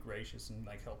were really gracious and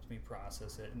like helped me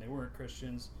process it. And they weren't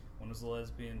Christians. One was a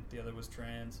lesbian, the other was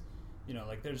trans.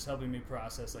 They're just helping me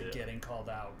process getting called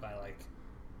out by like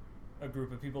a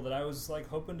group of people that I was like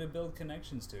hoping to build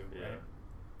connections to. Yeah. Right?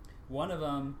 One of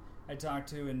them I talked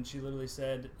to, and she literally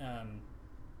said,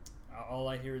 all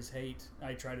I hear is hate.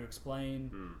 I try to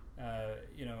explain,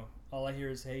 all I hear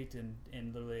is hate, and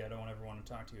literally I don't ever want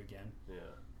to talk to you again.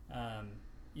 Yeah.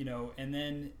 And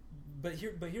then, but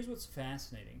here's what's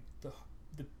fascinating.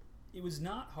 It was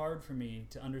not hard for me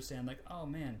to understand, like, oh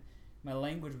man, my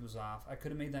language was off. I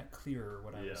could have made that clearer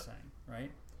what I was saying,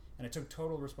 right? And I took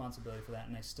total responsibility for that,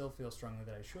 and I still feel strongly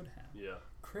that I should have. Yeah.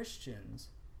 Christians,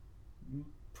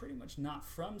 pretty much not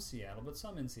from Seattle, but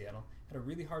some in Seattle, had a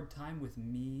really hard time with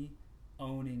me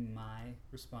owning my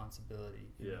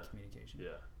responsibility in the communication.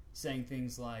 Yeah. Saying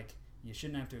things like, you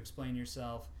shouldn't have to explain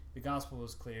yourself, the gospel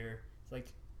was clear. It's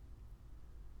like...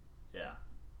 Yeah.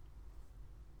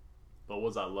 But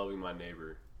was I loving my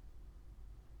neighbor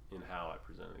in how I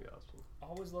presented the gospel?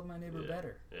 Always love my neighbor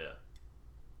better. Yeah.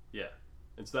 Yeah.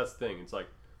 And so that's the thing. It's like...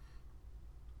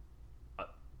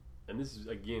 And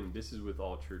this is with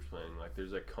all church planning. Like,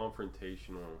 there's a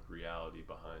confrontational reality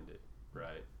behind it,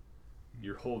 right?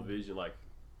 Your whole vision, like,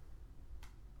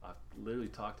 I've literally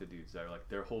talked to dudes that are like,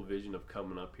 their whole vision of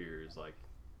coming up here is like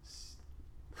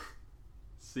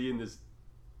seeing this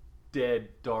dead,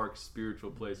 dark,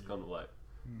 spiritual place come to life,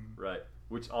 right?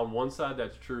 Which on one side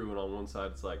that's true, and on one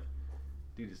side it's like,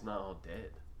 dude, it's not all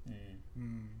dead.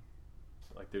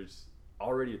 Like, there's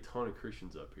already a ton of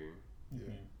Christians up here.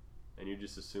 Yeah. And you're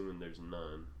just assuming there's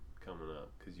none coming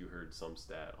up because you heard some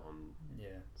stat on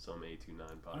some 829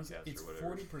 podcast. Honestly, it's or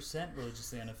whatever. 40%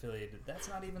 religiously unaffiliated. That's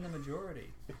not even the majority.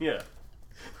 Yeah.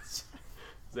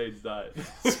 Zayd's died.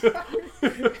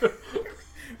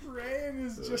 Rain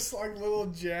is just like little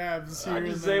jabs here. I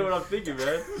just say what I'm thinking,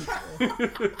 man.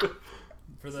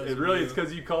 For those It's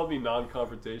because you called me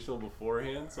non-confrontational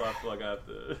beforehand, so I feel like I have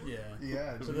to.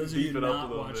 Yeah. For those of beef you it up a not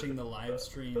little watching bit. the live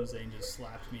stream, Zane just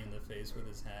slapped me in the face with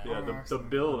his hat. Yeah, the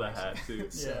bill of the hat too.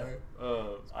 Yeah.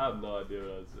 I have no idea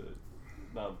what I said.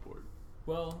 Not important.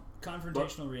 Well,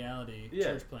 confrontational reality,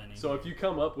 church planning. So if you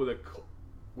come up with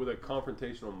a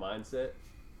confrontational mindset,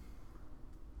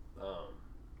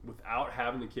 without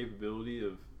having the capability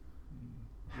of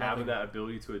having that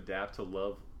ability to adapt to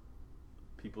love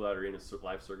people that are in a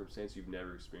life circumstance you've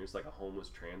never experienced, like a homeless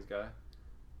trans guy,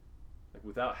 like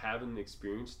without having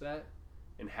experienced that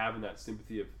and having that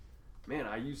sympathy of, man,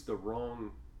 I used the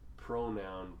wrong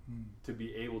pronoun to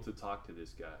be able to talk to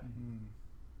this guy.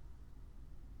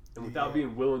 And without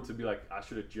being willing to be like, I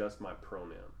should adjust my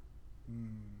pronoun.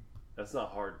 That's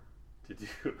not hard to do.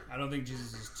 I don't think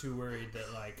Jesus is too worried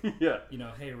that, like,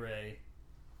 hey, Ray,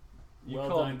 well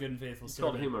done, good and faithful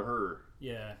servant. You called him or her.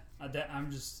 Yeah.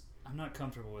 I'm not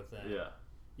comfortable with that. Yeah.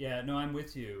 Yeah, no, I'm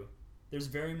with you. There's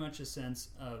very much a sense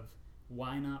of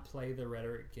why not play the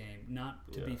rhetoric game?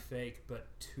 Not to be fake, but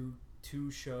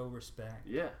to show respect.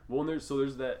 Yeah. Well, there's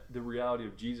the reality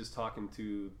of Jesus talking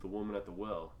to the woman at the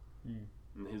well.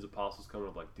 And his apostles coming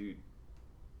up like, dude,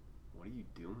 what are you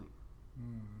doing?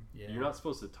 Yeah. You're not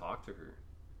supposed to talk to her.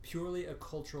 Purely a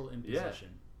cultural imposition.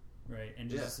 Right? And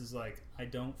Jesus is like, I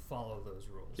don't follow those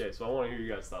rules. Okay, so I want to hear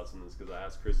you guys' thoughts on this because I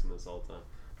ask Kristen this all the time.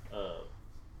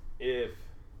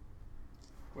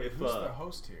 Who's the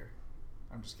host here?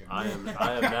 I'm just kidding. I am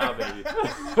now, baby.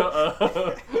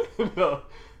 No.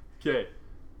 Okay.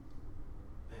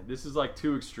 This is like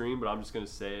too extreme, but I'm just going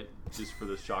to say it just for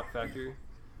the shock factor.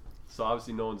 So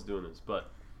obviously no one's doing this,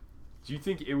 but do you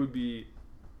think it would be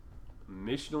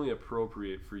missionally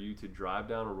appropriate for you to drive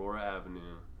down Aurora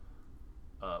Avenue,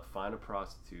 find a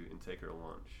prostitute, and take her to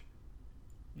lunch?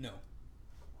 No.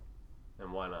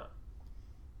 And why not?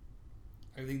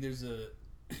 I think there's a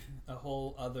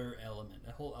whole other element,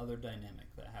 a whole other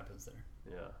dynamic that happens there.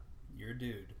 Yeah. You're a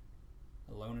dude,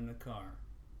 alone in a car.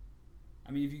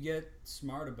 I mean, if you get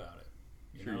smart about it,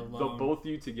 you're not alone. Both of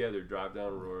you together drive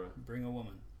down Aurora. Bring a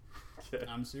woman. Yeah.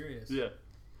 I'm serious. Yeah.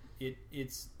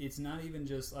 It's not even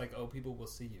just like, oh, people will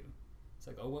see you. It's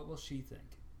like, oh, what will she think?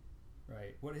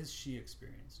 Right? What has she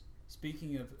experienced?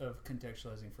 Speaking of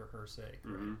contextualizing for her sake,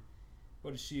 right?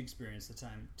 What has she experienced the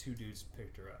time two dudes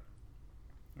picked her up?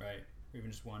 Right? Or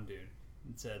even just one dude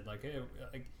and said, like, hey,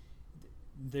 like,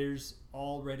 there's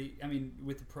already, I mean,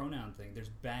 with the pronoun thing, there's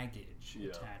baggage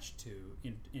attached to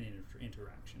an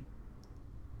interaction.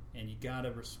 And you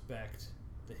gotta respect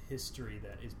the history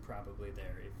that is probably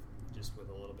there, if just with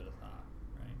a little bit of thought,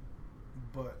 right?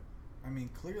 But, I mean,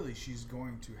 clearly she's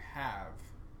going to have,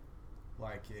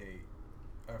 like,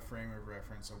 a frame of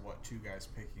reference of what two guys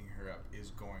picking her up is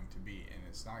going to be, and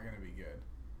it's not going to be good.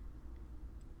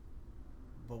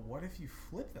 But what if you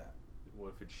flip that?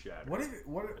 What if it's shattered?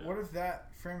 What if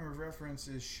that frame of reference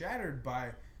is shattered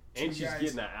by two and she's guys,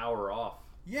 getting an hour off.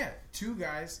 Yeah, two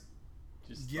guys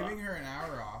just giving her an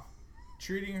hour off,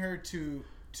 treating her to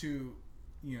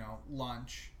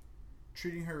lunch,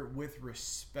 treating her with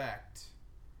respect,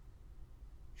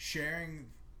 sharing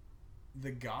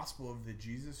the gospel of the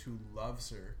Jesus who loves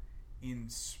her in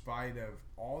spite of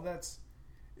all that,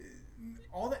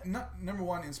 not number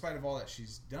one, in spite of all that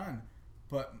she's done,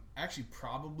 but actually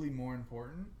probably more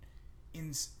important,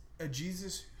 in a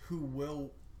Jesus who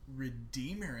will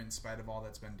redeem her in spite of all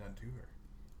that's been done to her.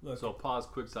 Look, so pause,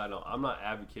 quick side note. I'm not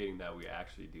advocating that we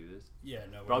actually do this. Yeah,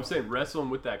 no. But I'm saying wrestling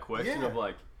with that question of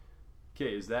like,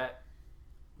 okay, is that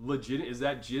legit? Is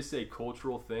that just a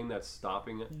cultural thing that's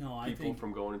stopping people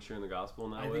from going and sharing the gospel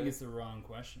in that way? I think it's the wrong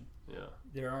question. Yeah.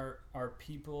 There are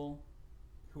people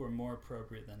who are more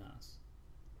appropriate than us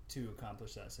to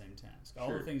accomplish that same task.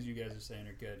 All the things you guys are saying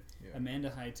are good. Yeah. Amanda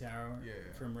Hightower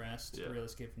from Rest, Real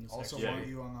Escape from the Also Sex want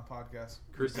you on the podcast.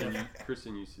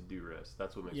 Kristen used to do Rest.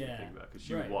 That's what makes me think about it. Because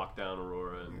she would walk down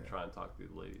Aurora and try and talk to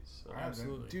the ladies. So.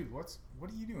 Absolutely. Dude, what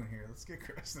are you doing here? Let's get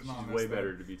Kristen on this. She's way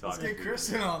better to be talking to. Let's get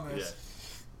Kristen on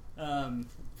this. Yeah.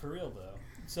 For real, though.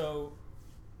 So,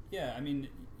 yeah, I mean,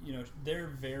 they're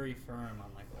very firm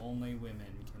on, like, only women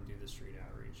can do the street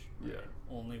outreach. Right?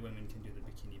 Yeah. Only women can do the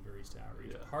bikini barista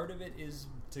outreach. Yeah. Part of it is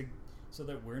so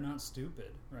that we're not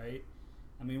stupid, right?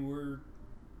 I mean,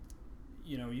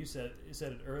 you said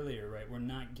it earlier, right? We're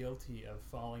not guilty of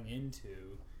falling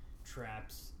into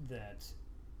traps that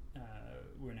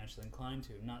we're naturally inclined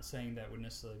to. I'm not saying that would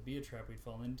necessarily be a trap we'd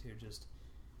fall into. Just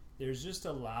there's just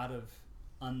a lot of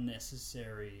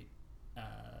unnecessary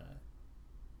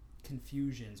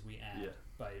confusions we add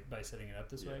by setting it up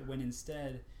this way. When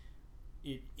instead,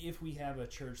 if we have a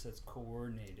church that's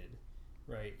coordinated,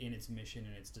 right, in its mission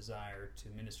and its desire to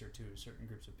minister to certain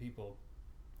groups of people,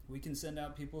 we can send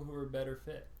out people who are better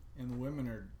fit. And women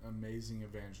are amazing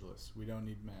evangelists. We don't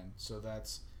need men. So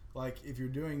that's like, if you're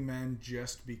doing men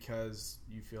just because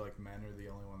you feel like men are the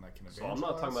only one that can evangelize. So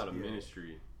I'm not talking about a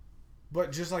ministry.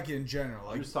 But just like in general,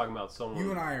 I'm like just talking about someone.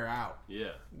 you and I are out,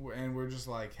 Yeah. and we're just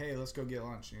like, hey, let's go get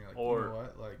lunch. And you're like, Or- you know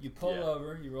what? Like, You pull Yeah.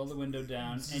 over, you roll the window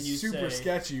down, it's and you super say,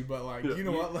 sketchy, but like, you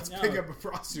know You- what? Let's no. pick up a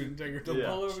prostitute and take her to You Yeah.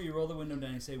 pull over, you roll the window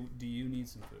down, and say, "Do you need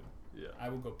some food? Yeah. I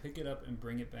will go pick it up and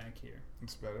bring it back here.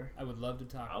 It's better. I would love to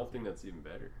talk." I don't with think you." that's even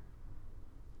better.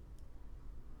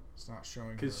 It's not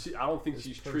showing. Because her- I don't think This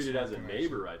she's treated personal as a connection.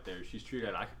 neighbor right there. She's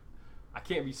treated. I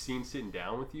can't be seen sitting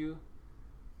down with you.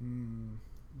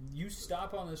 You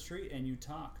stop on the street and you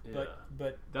talk, Yeah.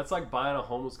 but That's like buying a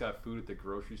homeless guy food at the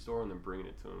grocery store and then bringing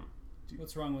it to him.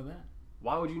 what's wrong with that?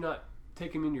 Why would you not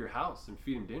take him into your house and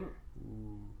feed him dinner?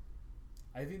 Ooh,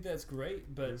 I think that's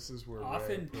great, but this is where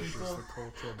often Ray pushes people- the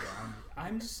cultural boundary.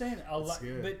 I'm just saying a lot,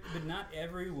 good. but not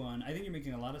everyone. I think you're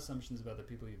making a lot of assumptions about the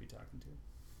people you'd be talking to.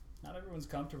 Not everyone's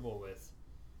comfortable with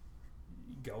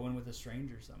going with a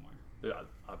stranger somewhere. Yeah,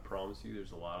 I promise you,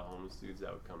 there's a lot of homeless dudes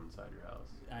that would come inside your house,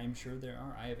 I'm sure there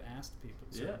are. I have asked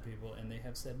certain people, and they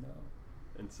have said no.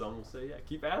 and some will say, "Yeah,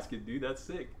 keep asking, dude. That's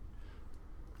sick."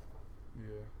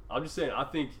 Yeah. I'm just saying. I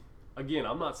think again,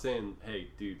 I'm not saying,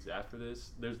 "Hey, dudes, after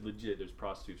this, there's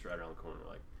prostitutes right around the corner.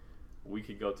 Like, we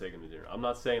could go take them to dinner." I'm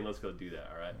not saying let's go do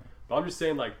that. All right, but I'm just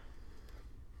saying like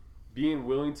being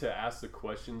willing to ask the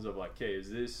questions of like, "Hey, is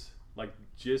this like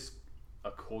just a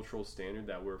cultural standard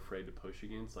that we're afraid to push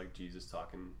against?" Like Jesus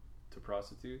talking to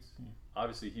prostitutes.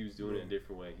 Obviously, he was doing it a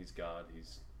different way. He's God.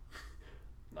 He's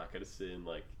not gonna sin.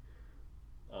 Like,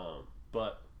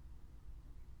 but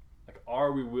like,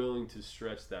 are we willing to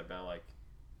stretch that bound? Like,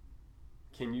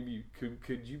 can you be?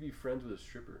 Could you be friends with a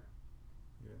stripper?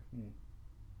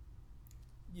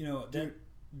 You know that You know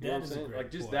that what I'm is a saying? great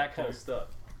Like just point. that kind of stuff.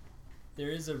 There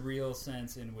is a real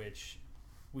sense in which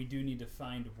we do need to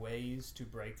find ways to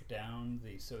break down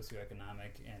the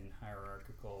socioeconomic and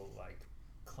hierarchical like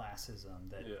classism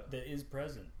that Yeah. that is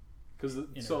present. Because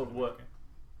in so urban America.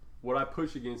 what I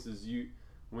push against is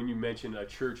when you mention a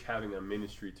church having a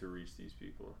ministry to reach these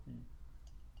people,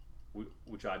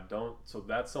 which I don't. So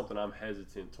that's something I'm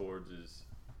hesitant towards is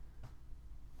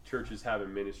churches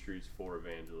having ministries for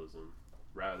evangelism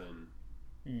rather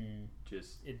than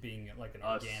just It being like an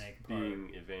us organic part.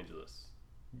 being evangelists.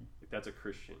 Like, that's a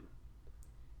Christian.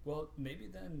 Well, maybe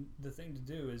then the thing to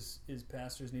do is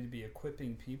pastors need to be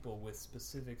equipping people with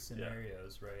specific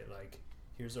scenarios, right? Like,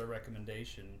 here's our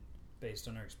recommendation based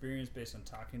on our experience, based on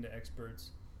talking to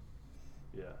experts.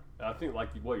 Yeah, and I think like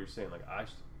what you're saying, like I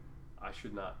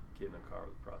should not get in a car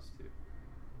with a prostitute.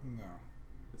 No.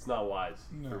 It's not wise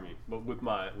No. for me. But with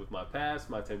my past,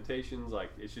 my temptations, like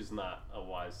it's just not a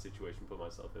wise situation to put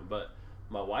myself in. But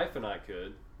my wife and I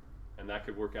could, and that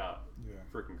could work out Yeah.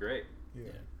 freaking great. Yeah.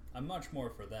 Yeah. I'm much more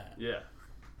for that. Yeah,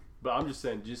 but I'm just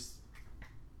saying, just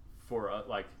for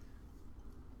like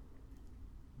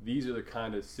these are the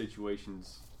kind of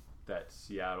situations that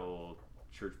Seattle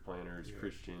church planners,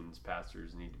 Christians,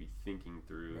 pastors need to be thinking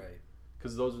through. Right.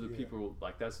 Because those are the people,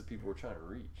 like that's the people we're trying to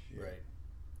reach. Yeah. Right.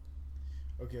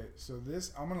 Okay, so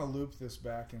this I'm gonna loop this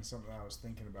back in something I was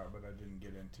thinking about, but I didn't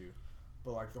get into.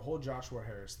 But like the whole Joshua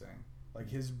Harris thing, like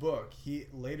his book, he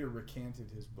later recanted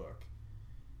his book,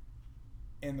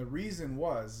 and the reason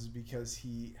was because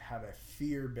he had a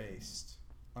fear-based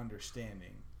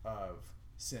understanding of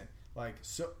sin. Like,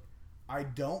 so I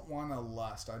don't want to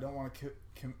lust. I don't want to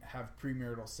have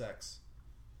premarital sex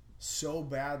so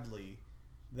badly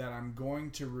that I'm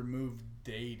going to remove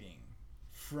dating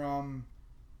from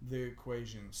the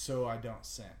equation so I don't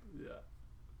sin. Yeah.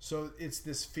 So it's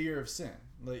this fear of sin,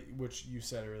 like which you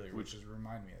said earlier, which is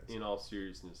remind me of this. In all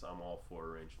seriousness, I'm all for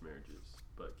arranged marriages,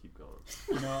 but keep going.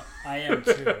 You know, I am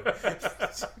too.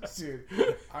 Dude,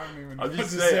 I don't even know I'm what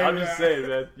just to saying. say I'm to just that. saying,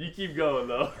 man. You keep going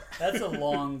though. That's a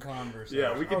long conversation.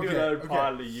 Yeah, we can do Okay, another okay.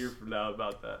 pod in a year from now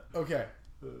about that. Okay.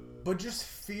 But just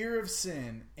fear of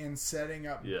sin and setting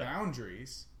up Yeah.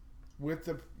 boundaries with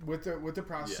the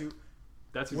prostitute.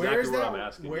 That's Where exactly is what that? I'm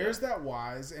asking. Where is that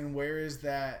wise, and where is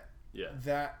that Yeah.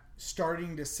 that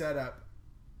starting to set up?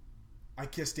 I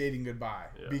kiss dating goodbye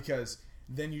Yeah. because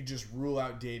then you just rule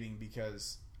out dating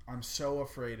because I'm so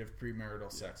afraid of premarital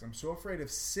sex. I'm so afraid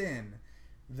of sin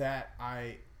that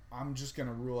I'm just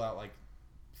gonna rule out like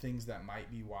things that might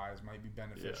be wise, might be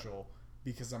beneficial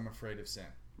because I'm afraid of sin.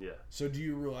 Yeah. So do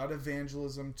you rule out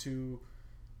evangelism to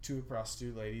a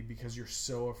prostitute lady because you're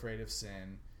so afraid of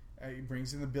sin? It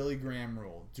brings in the Billy Graham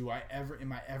rule. Am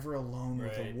I ever alone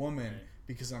with a Right, woman right.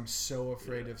 because I'm so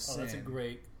afraid of Oh, sin? that's a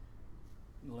great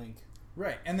link.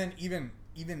 Right. And then even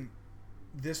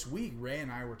this week, Ray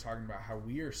and I were talking about how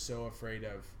we are so afraid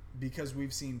of, because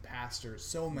we've seen pastors,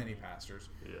 so many pastors,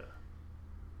 Yeah.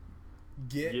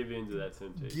 give into that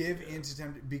temptation. into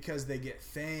temptation because they get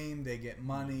fame, they get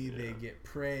money, they get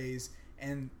praise,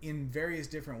 And in various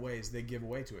different ways, they give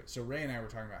way to it. So Ray and I were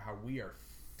talking about how we are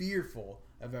fearful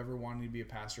of ever wanting to be a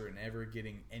pastor and ever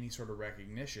getting any sort of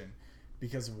recognition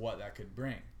because of what that could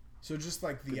bring. So just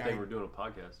like the Good thing we're doing a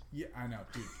podcast. Yeah, I know,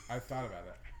 dude. I thought about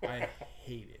that. I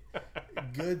hate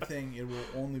it. Good thing it will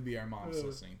only be our moms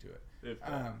listening to it. If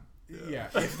that. Yeah,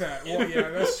 if that. Well, yeah,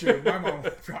 that's true. My mom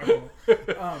probably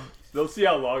won't. They'll see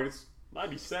how long it's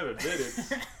 97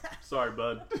 minutes. Sorry,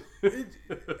 bud.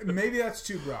 Maybe that's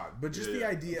too broad, but just the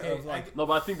idea of like no,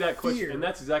 but I think that question, fear. and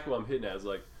that's exactly what I'm hitting at, is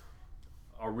like,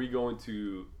 are we going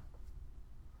to,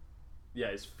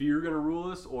 is fear going to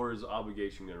rule us, or is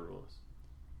obligation going to rule us?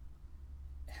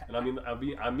 And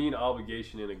I mean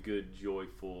obligation in a good,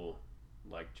 joyful,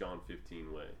 like John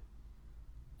 15 way.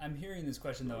 I'm hearing this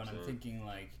question though, and I'm saying? thinking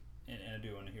like, and I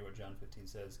do want to hear what John 15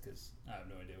 says because I have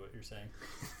no idea what you're saying.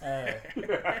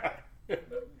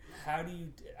 How do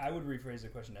you? I would rephrase the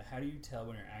question to: how do you tell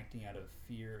when you're acting out of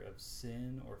fear of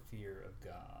sin or fear of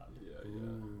God? Yeah,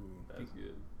 that's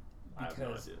good. I have no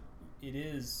Because idea. it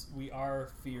is, we are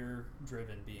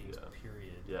fear-driven beings.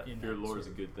 Period. Yeah, fear of the Lord is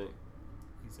a good thing.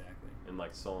 Exactly. And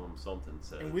like Psalm something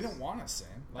says, and we don't want to sin.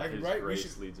 Like His right, grace we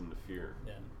should. leads him to fear.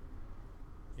 Yeah.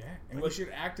 Yeah, and we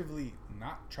should actively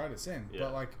not try to sin. Yeah.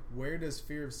 But like, where does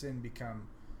fear of sin become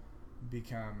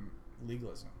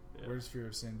legalism? Yeah. Where does fear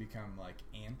of sin become like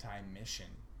anti-mission?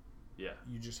 Yeah.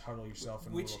 You just huddle yourself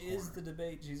in Which a little is corner. the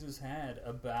debate Jesus had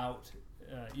about,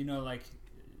 like,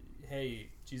 hey,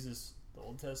 Jesus, the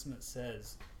Old Testament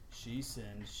says she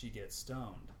sinned, she gets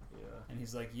stoned. Yeah. And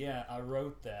he's like, yeah, I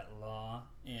wrote that law,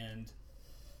 and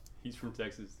He's from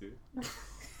Texas too.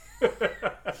 My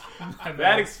That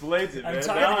bad. explains it, I'm man.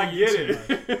 talking Now I to you get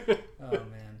too it. Oh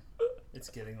man, it's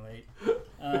getting late.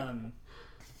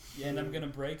 And I'm gonna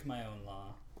break my own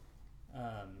law.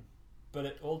 But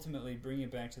it ultimately, bringing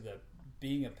it back to the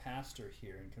being a pastor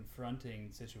here and confronting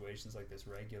situations like this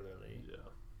regularly. Yeah.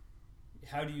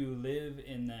 How do you live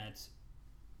in that?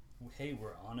 Hey,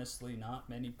 we're honestly not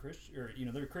many Christians, or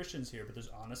there are Christians here, but there's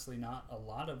honestly not a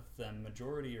lot of them,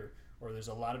 majority, or there's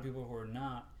a lot of people who are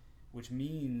not, which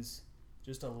means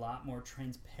just a lot more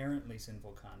transparently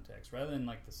sinful context, rather than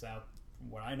like the South.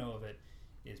 What I know of it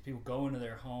is people go into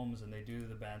their homes and they do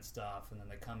the bad stuff, and then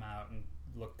they come out and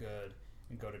look good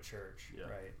and go to church,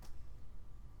 right?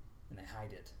 And they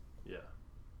hide it. Yeah.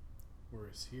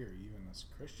 Whereas here, even as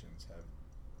Christians, have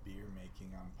beer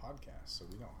making on podcasts, so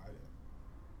we don't hide it.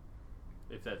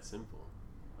 If that's simple.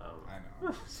 I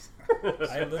know.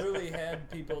 I literally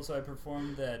had people. So I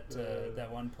performed that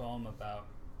one poem about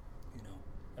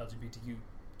LGBTQ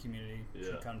community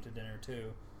should come to dinner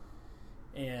too.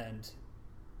 And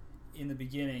in the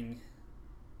beginning,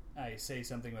 I say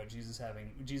something about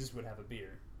Jesus would have a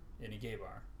beer in a gay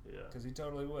bar. Yeah. Because he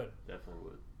totally would. Definitely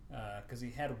would. Because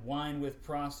he had wine with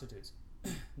prostitutes.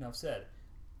 Enough said.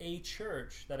 A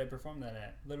church that I performed that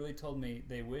at literally told me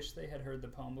they wish they had heard the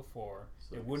poem before.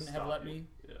 So They wouldn't have let me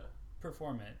Yeah.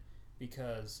 perform it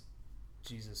because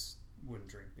Jesus wouldn't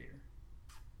drink beer.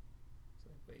 It's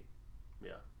like, wait.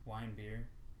 Yeah. Wine, beer?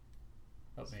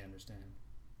 Help me understand.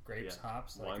 Grapes,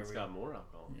 hops? Wine's got more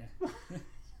alcohol. Yeah.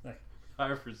 Like,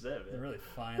 Higher percent, a man. really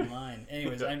fine line.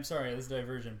 Anyways, I'm sorry, this is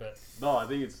diversion, but No, I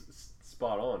think it's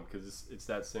spot on because it's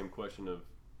that same question of,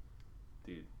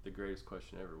 dude, the greatest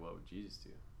question ever. What would Jesus do?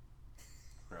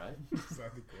 Right? Is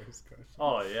that the greatest question?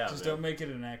 Oh yeah. just man. don't make it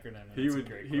an acronym.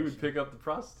 He would pick up the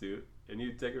prostitute and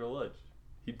he'd take her to lunch.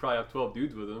 He'd probably have 12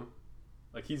 dudes with him.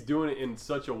 Like he's doing it in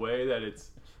such a way that it's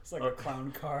like a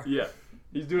clown car. Yeah,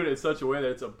 he's doing it in such a way that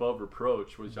it's above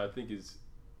reproach, which I think is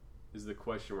the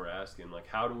question we're asking. Like,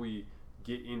 how do we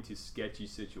get into sketchy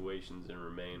situations and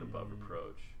remain above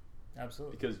reproach?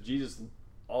 Absolutely. Because Jesus,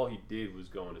 all he did was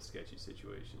go into sketchy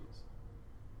situations.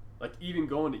 Like even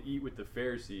going to eat with the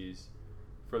Pharisees,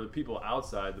 for the people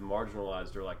outside, the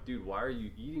marginalized, are like, dude, why are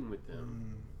you eating with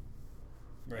them?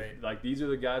 Right. Like these are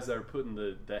the guys that are putting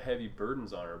the heavy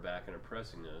burdens on our back and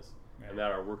oppressing us, and that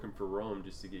are working for Rome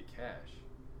just to get cash.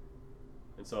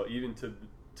 And so even to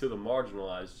the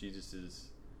marginalized, Jesus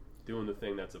is doing the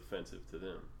thing that's offensive to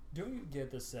them. Don't you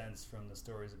get the sense from the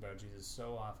stories about Jesus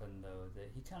so often, though, that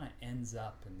he kind of ends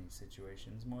up in these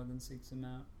situations more than seeks them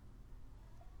out?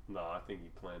 No, I think he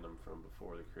planned them from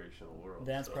before the creation of the world.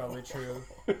 That's so. probably true.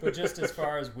 But just as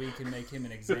far as we can make him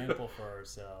an example for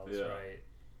ourselves, right?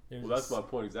 Well, that's my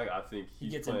point exactly. I think he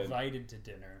gets invited to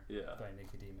dinner by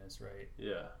Nicodemus, right?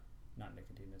 Yeah. Not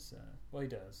Nicodemus. Well, he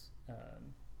does.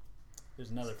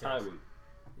 There's another it's timing.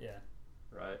 Yeah.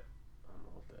 Right? I don't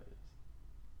know what that is.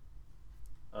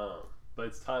 But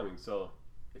it's timing. So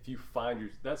if you find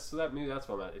maybe that's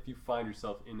what I'm at. If you find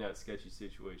yourself in that sketchy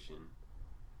situation,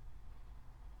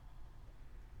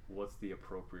 what's the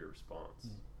appropriate response?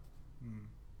 Mm.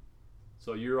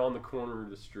 So you're on the corner of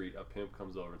the street, a pimp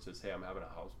comes over and says, hey, I'm having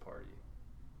a house party.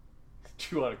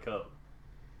 Do you want to come?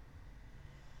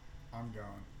 I'm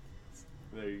going.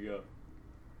 There you go.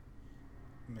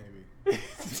 Maybe.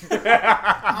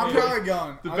 I'm probably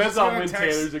going. Depends on when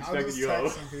Taylor's expecting you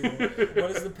home.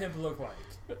 What does the pimp look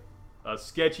like? A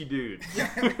sketchy dude.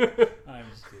 I'm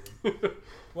just kidding.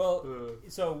 Well,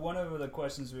 so one of the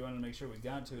questions we wanted to make sure we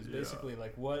got to is basically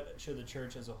like, what should the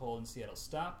church as a whole in Seattle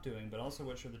stop doing, but also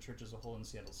what should the church as a whole in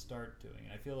Seattle start doing?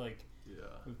 And I feel like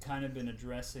we've kind of been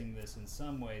addressing this in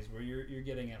some ways, where you're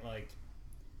getting at like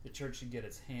the church should get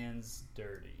its hands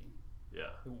dirty.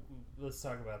 Yeah. Let's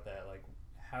talk about that. Like,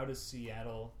 how is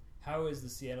the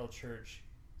Seattle church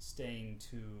staying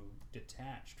too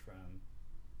detached from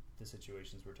the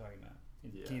situations we're talking about?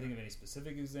 Can you think of any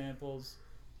specific examples?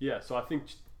 Yeah, so I think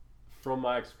from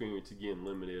my experience, again,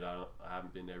 limited, I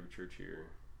haven't been to every church here.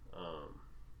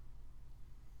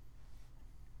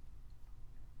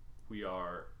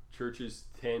 Churches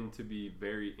tend to be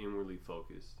very inwardly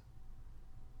focused.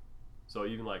 So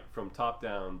even like from top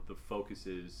down, the focus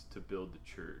is to build the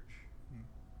church,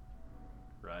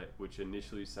 right? Which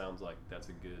initially sounds like that's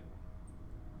a good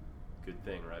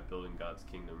thing, right? Building God's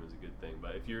kingdom is a good thing.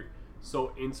 But if you're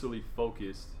so insularly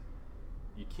focused,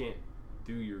 you can't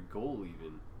do your goal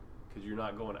even, because you're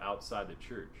not going outside the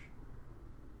church.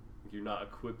 You're not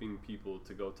equipping people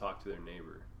to go talk to their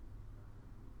neighbor.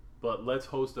 But let's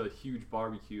host a huge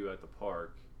barbecue at the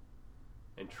park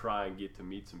and try and get to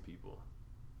meet some people.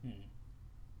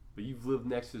 But you've lived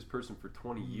next to this person for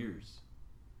 20 years.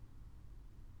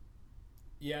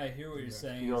 Yeah, I hear what you're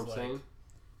saying. You know what I'm saying?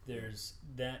 There's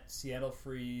that Seattle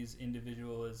freeze,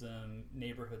 individualism,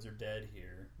 neighborhoods are dead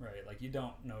here, right? Like, you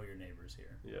don't know your neighbors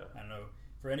here. Yeah. I don't know.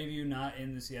 For any of you not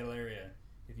in the Seattle area,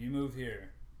 if you move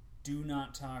here, do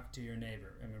not talk to your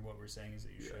neighbor. I mean, what we're saying is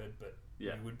that you should, but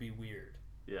it would be weird.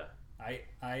 Yeah.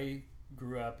 I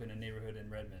grew up in a neighborhood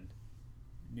in Redmond.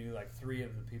 Knew like 3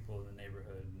 of the people in the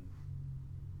neighborhood.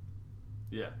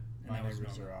 Yeah. My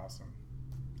neighbors are awesome.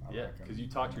 Yeah, because you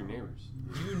talk to your neighbors.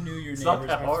 You knew your it's neighbors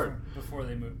not that hard. Before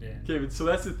they moved in. Okay, but so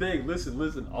that's the thing.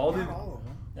 Listen. All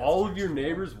of your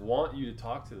neighbors want you to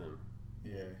talk to them.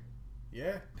 Yeah.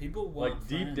 Yeah. People want like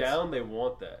friends. Deep down they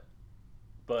want that.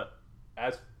 But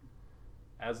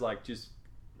as like just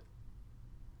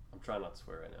I'm trying not to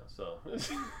swear right now. So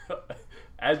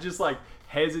as just like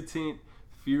hesitant,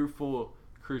 fearful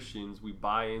Christians, we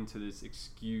buy into this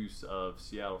excuse of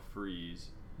Seattle freeze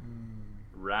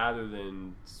rather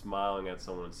than smiling at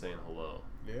someone and saying hello.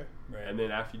 Yeah. Right. And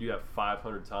then after you do that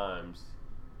 500 times,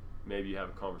 maybe you have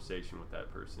a conversation with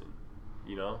that person.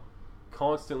 You know?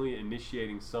 Constantly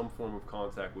initiating some form of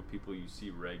contact with people you see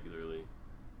regularly.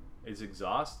 It's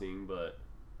exhausting,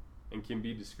 and can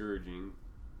be discouraging,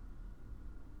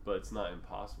 but it's not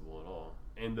impossible at all.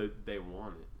 And they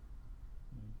want it.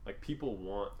 Like, people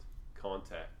want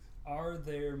contact. Are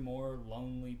there more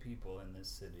lonely people in this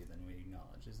city than we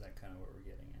acknowledge? Is that kind of what we're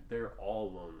getting at? They're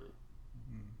all lonely.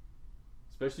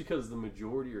 Especially because the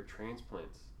majority are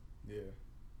transplants. Yeah.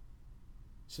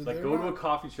 So like, go to a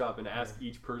coffee shop and ask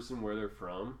each person where they're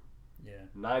from. Yeah.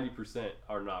 90%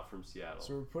 are not from Seattle.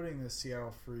 So we're putting the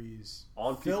Seattle freeze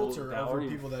on filter over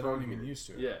people that aren't even used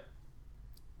to it. Yeah.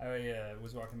 I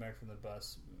was walking back from the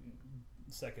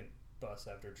second bus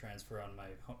after transfer on my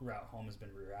route home has been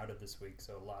rerouted this week,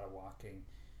 so a lot of walking.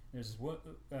 There's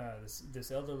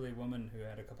this elderly woman who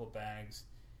had a couple bags,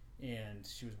 and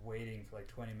she was waiting for like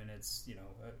 20 minutes,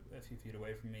 a few feet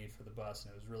away from me for the bus,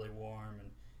 and it was really warm. And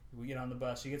we get on the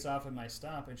bus, she gets off at my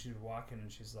stop, and she's walking,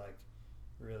 and she's like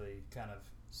really kind of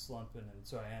slumping. And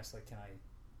so I asked, like, can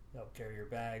I help carry your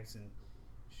bags? And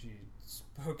she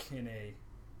spoke in a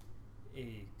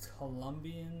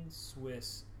Colombian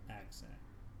Swiss accent.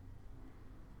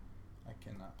 I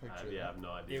cannot picture it. Yeah, I have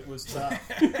no idea. It was tough.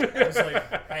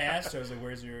 I asked her, I was like,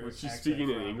 where's your Was she accent speaking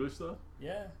from? in English, though?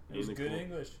 Yeah, it was good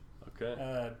English.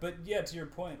 Okay. But yeah, to your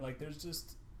point, like, there's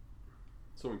just...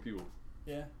 So many people.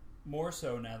 Yeah. More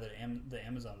so now that the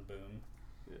Amazon boom.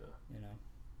 Yeah.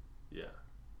 Yeah.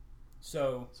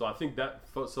 So I think that...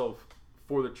 So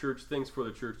for the church, things for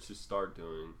the church to start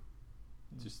doing,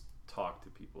 just talk to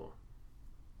people.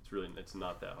 It's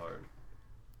not that hard.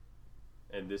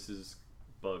 And this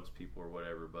bugs people or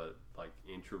whatever, but like,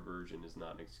 introversion is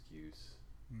not an excuse.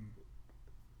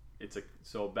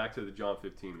 So back to the John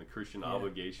 15, the Christian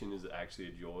obligation is actually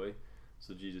a joy.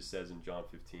 So Jesus says in John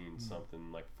 15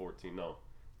 something like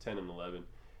 10 and 11,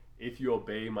 if you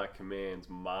obey my commands,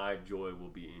 my joy will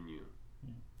be in you.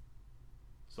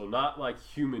 So not like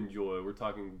human joy, we're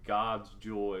talking God's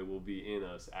joy will be in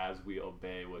us as we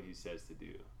obey what he says to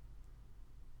do.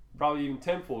 Probably even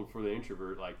tenfold for the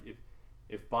introvert. Like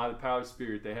if by the power of the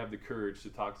Spirit they have the courage to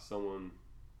talk to someone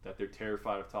that they're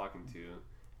terrified of talking to,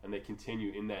 and they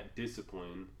continue in that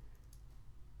discipline,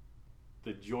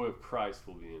 the joy of Christ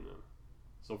will be in them.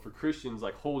 So for Christians,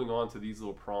 like holding on to these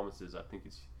little promises, I think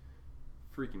it's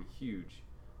freaking huge.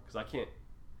 Because I can't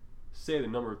say the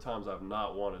number of times I've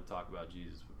not wanted to talk about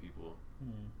Jesus with people,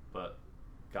 but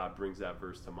God brings that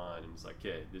verse to mind, and it's like,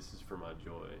 hey, this is for my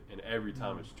joy, and every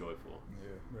time it's joyful.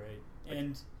 Yeah. Right.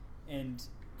 And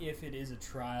if it is a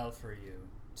trial for you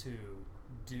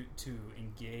to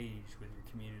engage with your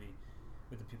community,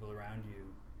 with the people around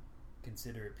you,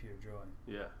 consider it pure joy.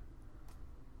 Yeah.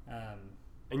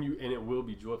 And it will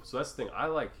be joyful. So that's the thing. I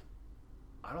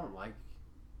don't like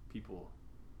people.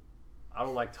 I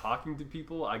don't like talking to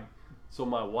people. So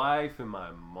my wife and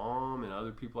my mom and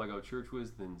other people I go to church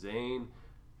with, then Zane,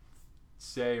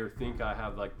 say or think I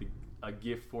have like a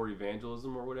gift for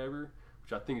evangelism or whatever,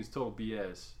 which I think is total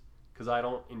BS, because I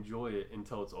don't enjoy it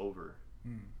until it's over.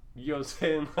 You know what I'm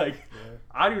saying? Like,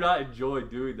 I do not enjoy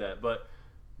doing that, but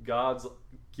God's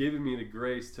given me the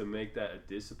grace to make that a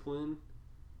discipline.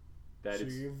 So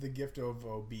you have the gift of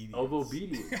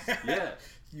obedience. Yeah.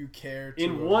 You care to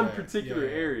in one particular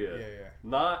area. Yeah.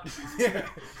 Not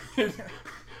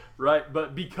right,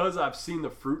 but because I've seen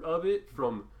the fruit of it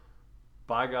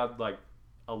by God, like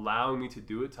allowing me to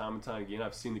do it time and time again,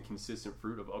 I've seen the consistent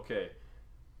fruit of, okay,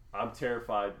 I'm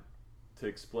terrified to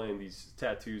explain these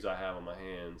tattoos I have on my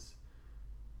hands,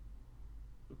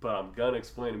 but I'm gonna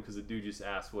explain them because the dude just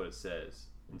asked what it says,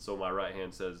 and so my right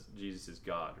hand says Jesus is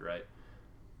God, right?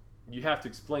 You have to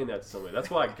explain that to somebody. That's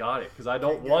why I got it, because I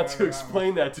don't want to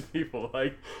explain that to people.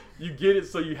 Like, you get it,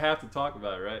 so you have to talk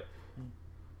about it, right?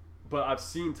 But I've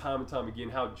seen time and time again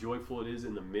how joyful it is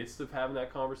in the midst of having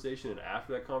that conversation, and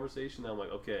after that conversation, I'm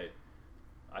like, okay,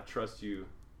 I trust you.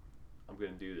 I'm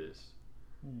going to do this.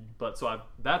 But so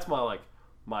that's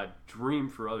my dream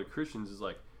for other Christians is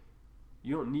like,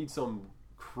 you don't need some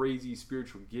crazy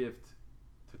spiritual gift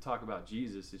to talk about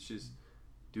Jesus. It's just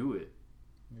do it.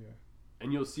 Yeah.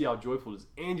 And you'll see how joyful it is,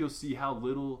 and you'll see how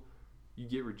little you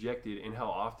get rejected and how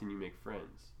often you make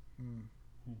friends.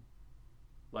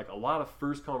 Like a lot of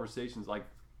first conversations, like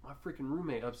my freaking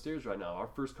roommate upstairs right now, our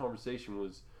first conversation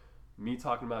was me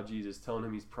talking about Jesus, telling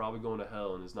him he's probably going to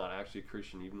hell and is not actually a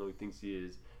Christian, even though he thinks he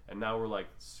is. And now we're like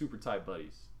super tight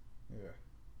buddies. Yeah.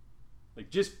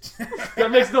 Like, just, that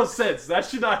makes no sense. That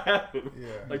should not happen. Yeah.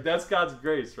 Like, that's God's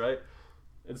grace, right?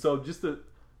 And so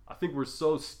I think we're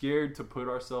so scared to put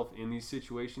ourselves in these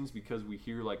situations because we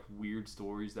hear like weird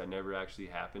stories that never actually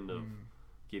happened of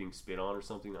getting spit on or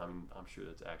something. I mean, I'm sure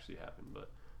that's actually happened, but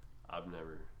I've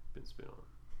never been spit on.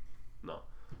 No.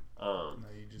 No,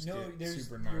 you just get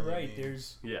super gnarly. You're right.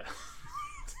 There's Yeah.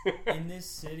 in this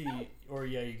city, or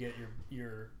you get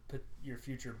your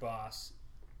future boss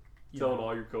telling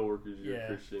all your coworkers you're a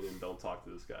Christian and don't talk to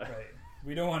this guy. Right.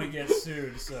 We don't want to get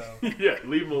sued, so yeah,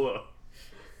 leave him alone.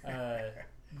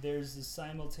 There's the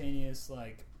simultaneous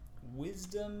like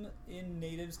wisdom in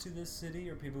natives to this city,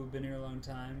 or people who've been here a long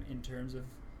time, in terms of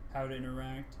how to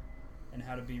interact and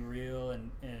how to be real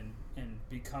and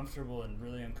be comfortable in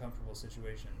really uncomfortable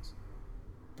situations.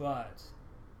 But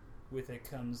with it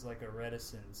comes like a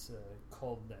reticence, a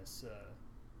coldness,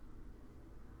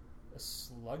 a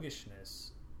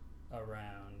sluggishness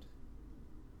around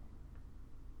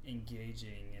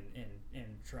engaging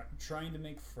and trying to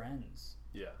make friends.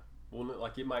 Yeah. Well,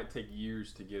 like, it might take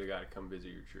years to get a guy to come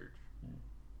visit your church.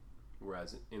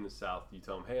 Whereas in the South, you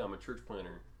tell them, hey, I'm a church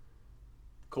planner.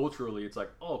 Culturally, it's like,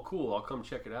 oh, cool, I'll come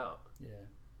check it out. Yeah.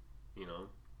 You know?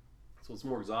 So it's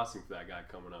more exhausting for that guy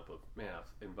coming up of, man,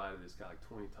 I've invited this guy like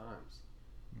 20 times.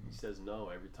 He says no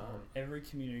every time. Every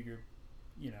community group,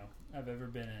 I've ever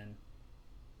been in,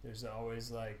 there's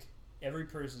always like, every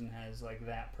person has like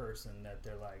that person that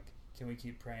they're like, can we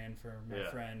keep praying for my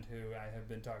friend who I have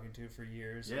been talking to for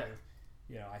years? Yeah.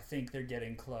 Or, I think they're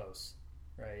getting close,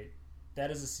 right? That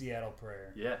is a Seattle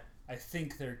prayer. Yeah. I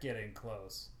think they're getting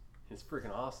close. It's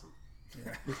freaking awesome.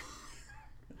 Yeah.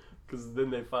 Because then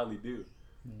they finally do.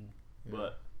 Yeah.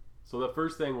 But, so the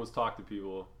first thing was talk to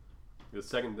people. The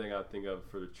second thing I think of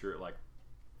for the church, like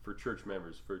for church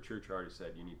members, for a church, I already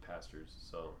said you need pastors.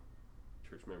 So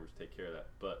church members take care of that.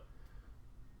 But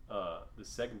the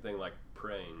second thing, like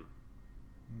praying,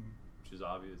 which is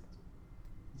obvious,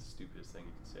 it's the stupidest thing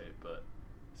you can say, but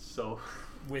so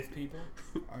with people,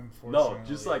 unfortunately, no,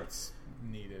 just like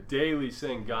needed daily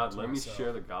saying, God, let myself. me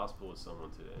share the gospel with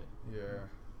someone today. Yeah.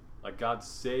 Like, God,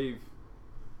 save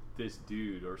this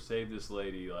dude or save this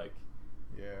lady. Like,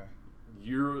 yeah,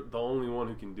 you're the only one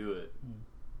who can do it.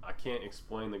 I can't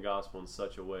explain the gospel in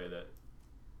such a way that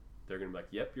they're gonna be like,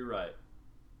 yep, you're right.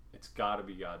 it's got to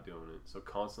be God doing it. So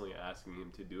constantly asking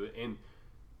him to do it and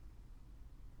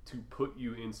to put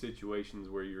you in situations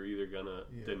where you're either going to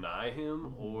deny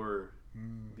him or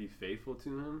be faithful to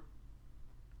him.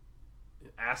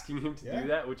 Asking him to do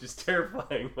that, which is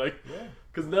terrifying. Like,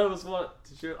 because none of us want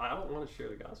to share. I don't want to share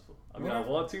the gospel. I mean, I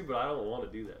want to, but I don't want to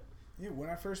do that. Yeah, when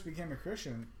I first became a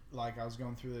Christian, like I was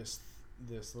going through this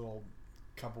little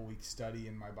couple week study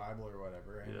in my Bible or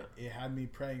whatever, and it had me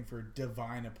praying for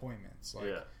divine appointments.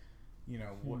 Like, you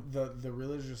know, the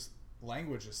religious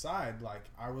language aside, like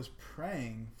I was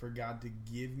praying for God to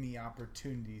give me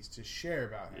opportunities to share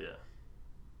about Him.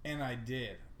 And I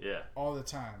did. All the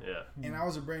time. And I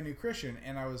was a brand new Christian,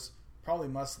 and I was probably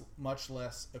much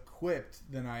less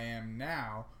equipped than I am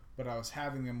now, but I was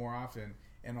having them more often.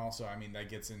 And also, I mean, that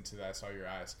gets into that. I saw your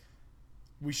eyes.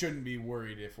 We shouldn't be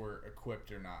worried if we're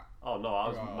equipped or not. Oh, no.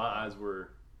 My eyes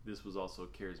were... This was also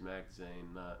Charismatic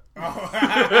Zane, not...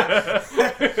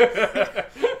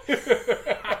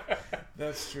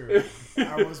 That's true.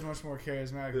 I was much more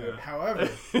charismatic then. However...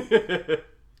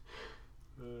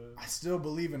 I still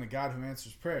believe in a God who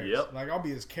answers prayers. Like, I'll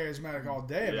be as charismatic all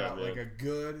day about like a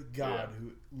good God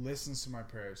who listens to my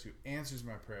prayers, who answers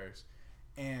my prayers.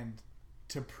 And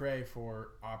to pray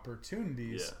for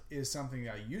opportunities is something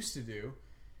I used to do,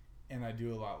 and I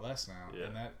do a lot less now.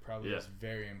 And that probably is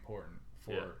very important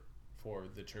for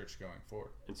the church going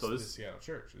forward. And so the Seattle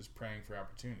church is praying for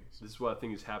opportunities. This is what I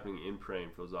think is happening in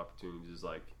praying for those opportunities is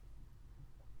like,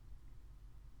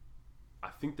 I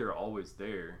think they're always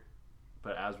there.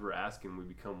 But as we're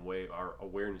asking, our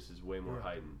awareness is way more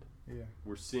heightened.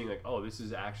 We're seeing like, oh, this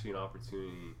is actually an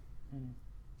opportunity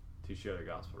to share the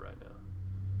gospel right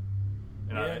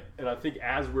now. And I think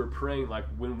as we're praying, like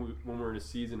when we're in a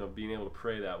season of being able to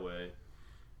pray that way,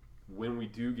 when we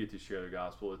do get to share the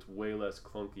gospel, it's way less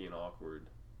clunky and awkward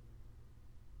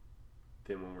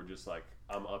than when we're just like,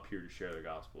 I'm up here to share the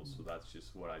gospel, so that's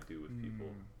just what I do with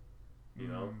people, you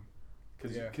know?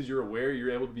 Because you're aware,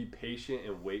 you're able to be patient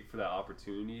and wait for that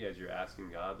opportunity as you're asking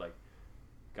God, like,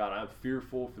 God, I'm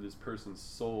fearful for this person's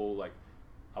soul. Like,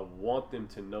 I want them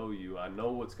to know you. I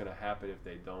know what's going to happen if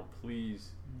they don't.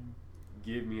 Please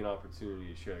give me an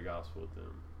opportunity to share the gospel with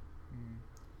them.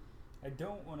 I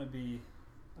don't want to be,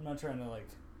 I'm not trying to, like,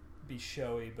 be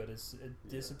showy, but it's a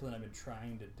discipline I've been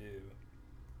trying to do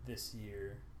this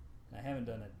year. And I haven't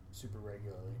done it super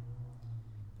regularly.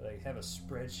 But I have a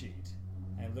spreadsheet.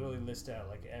 I literally list out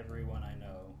like everyone I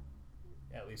know,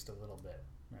 at least a little bit,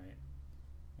 right?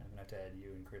 I'm gonna have to add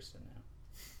you and Kristen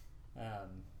now.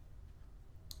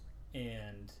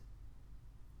 And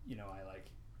you know, I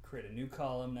like create a new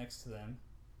column next to them,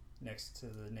 next to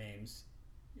the names,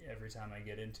 every time I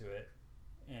get into it,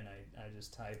 and I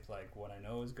just type like what I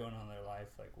know is going on in their life,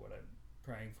 like what I'm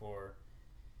praying for.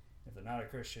 If they're not a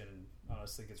Christian,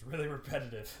 honestly, it gets really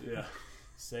repetitive.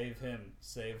 Save him,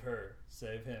 save her,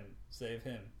 save him, save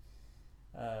him.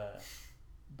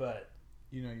 But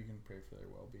you know, you can pray for their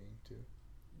well-being too.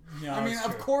 No, I mean,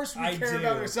 of course we care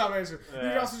about their salvation. You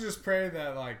can also just pray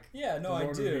that, like, I do. I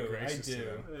do.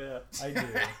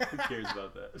 Who cares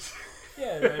about that?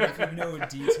 Right, if you know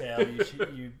detail,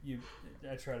 you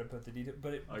I try to put the detail,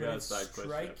 but it's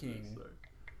striking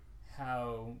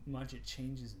how much it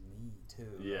changes me too.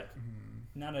 Like,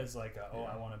 not as like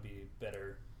I want to be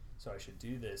better, so I should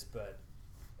do this, but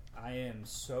I am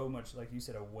so much, like you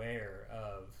said, aware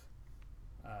of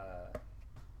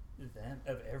them,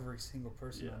 of every single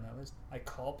person on that list. I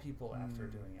call people after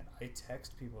doing it. I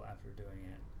text people after doing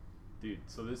it. Dude,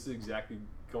 so this is exactly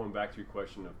going back to your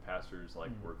question of pastors'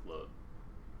 like workload.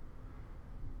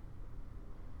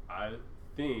 I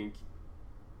think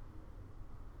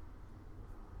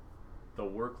the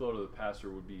workload of the pastor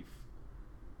would be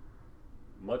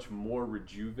much more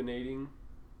rejuvenating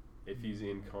if he's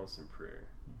in constant prayer.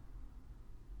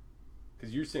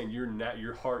 Because you're saying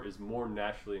your heart is more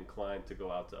naturally inclined to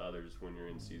go out to others when you're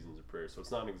in seasons of prayer. So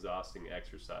it's not an exhausting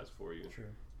exercise for you. True.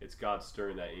 It's God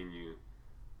stirring that in you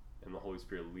and the Holy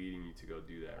Spirit leading you to go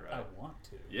do that, right? I want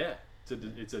to. Yeah.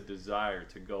 It's a desire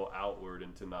to go outward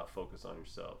and to not focus on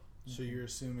yourself. So you're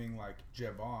assuming like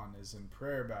Jevon is in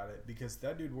prayer about it because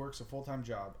that dude works a full-time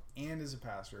job and is a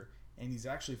pastor and he's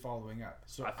actually following up.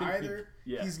 So either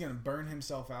he's going to burn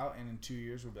himself out and in 2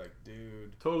 years we'll be like,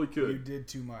 dude, totally could. You did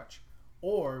too much.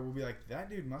 Or we'll be like,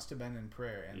 that dude must have been in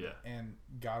prayer and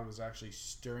God was actually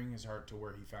stirring his heart to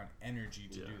where he found energy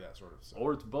to do that sort of stuff.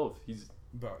 Or it's both. He's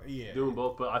doing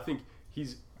both. But I think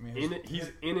he's in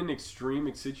an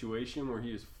extreme situation where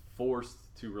he is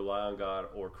forced to rely on God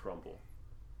or crumble.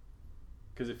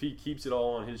 Because if he keeps it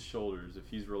all on his shoulders, if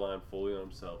he's relying fully on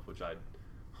himself, which I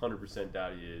 100%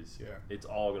 doubt he is, it's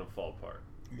all going to fall apart.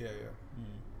 Yeah.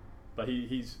 But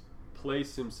he's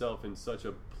placed himself in such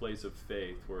a place of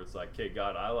faith where it's like, okay,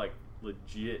 God, I like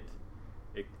legit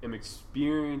am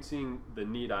experiencing the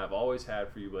need I've always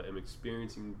had for you, but am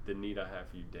experiencing the need I have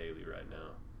for you daily right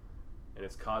now. And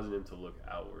it's causing him to look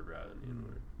outward rather than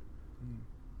inward.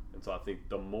 And so I think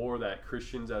the more that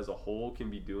Christians as a whole can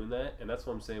be doing that, and that's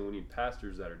what I'm saying, we need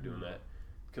pastors that are doing that,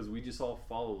 because we just all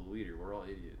follow the leader. We're all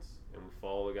idiots. And we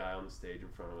follow the guy on the stage in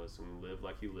front of us, and we live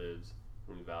like he lives,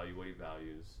 and we value what he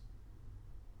values.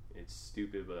 It's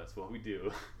stupid, but that's what we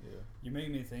do. Yeah. You make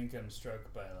me think I'm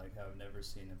struck by like how I've never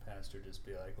seen a pastor just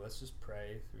be like, let's just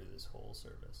pray through this whole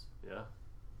service. Yeah.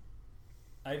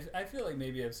 I feel like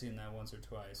maybe I've seen that once or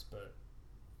twice, but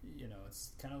you know,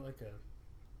 it's kind of like a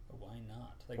why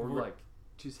not? Like, or like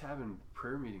just having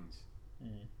prayer meetings.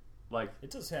 Like,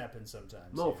 it does happen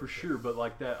sometimes. No, for sure, but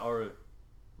like that are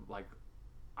like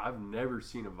I've never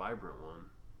seen a vibrant one.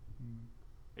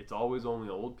 It's always only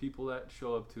old people that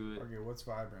show up to it. Okay, what's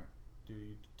vibrant? Dude,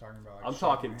 you talking about like I'm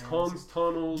talking hands? tongues,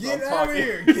 tunnels. Get I'm out talking...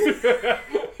 of here!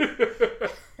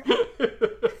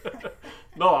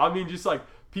 No, I mean just like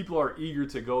people are eager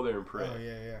to go there and pray. Oh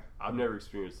yeah. I've never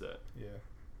experienced that. Yeah.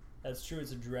 That's true.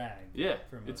 It's a drag. Yeah,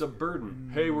 it's a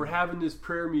burden. Hey, we're having this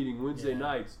prayer meeting Wednesday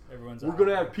nights. We're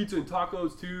gonna have pizza and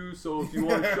tacos too. So if you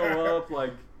want to show up,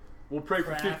 like, we'll pray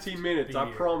for 15 minutes.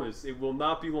 I promise it will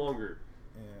not be longer.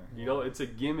 Yeah. You know, it's a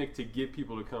gimmick to get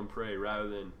people to come pray rather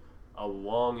than a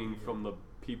longing from the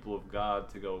people of God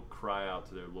to go cry out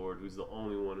to their Lord, who's the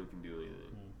only one who can do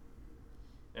anything.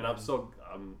 And I'm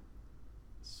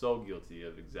so guilty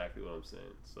of exactly what I'm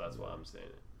saying. So that's why I'm saying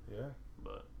it. Yeah.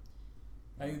 But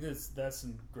I think that's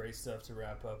some great stuff to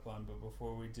wrap up on. But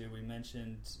before we do, we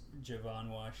mentioned Javon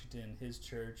Washington. His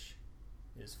church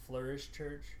is Flourish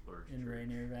Church in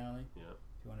Rainier Valley. Yeah.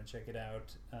 If you want to check it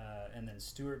out. And then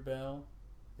Stuart Bell,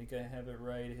 I think I have it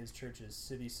right. His church is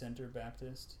City Center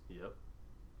Baptist. Yep.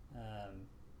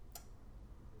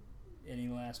 Any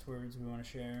last words we want to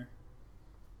share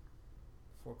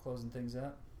before closing things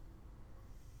up?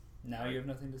 Now you have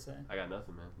nothing to say? I got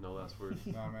nothing, man. No last words.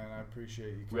 No, man, I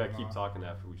appreciate you. We gotta keep talking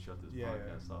after we shut this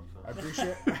podcast off.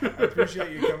 I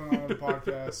appreciate you coming on the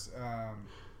podcast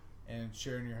and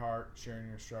sharing your heart, sharing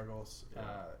your struggles. Yeah.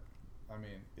 I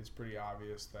mean, it's pretty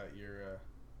obvious that you're a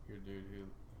dude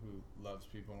who loves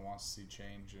people and wants to see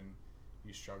change, and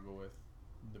you struggle with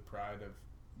the pride of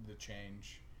the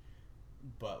change,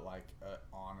 but like an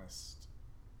honest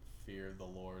fear of the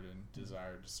Lord and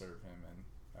desire to serve Him, and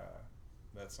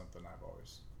that's something I've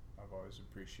always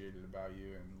appreciated about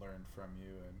you and learned from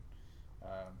you, and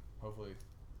hopefully,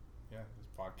 this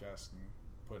podcast and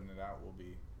putting it out will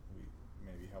be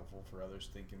maybe helpful for others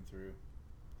thinking through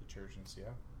the church in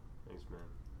Seattle. Thanks, man.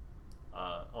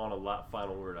 On a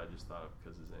final word I just thought of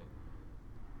because his name.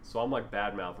 So I'm like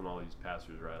bad mouthing all these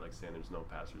pastors, right? Like saying there's no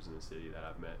pastors in the city that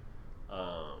I've met.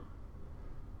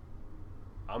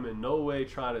 I'm in no way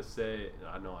trying to say,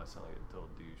 I know I sound like a total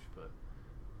douche, but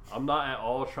I'm not at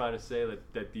all trying to say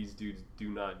that these dudes do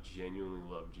not genuinely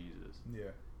love Jesus.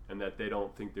 Yeah. And that they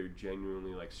don't think they're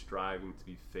genuinely like striving to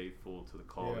be faithful to the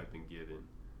call they've been given.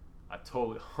 I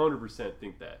totally 100%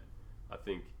 think that. I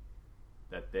think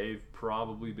that they've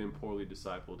probably been poorly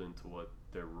discipled into what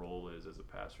their role is as a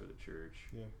pastor of the church.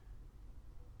 Yeah.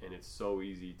 And it's so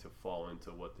easy to fall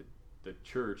into what the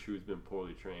church, who's been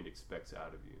poorly trained, expects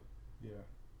out of you. Yeah.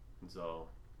 And so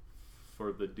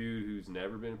for the dude who's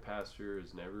never been a pastor,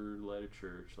 has never led a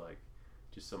church, like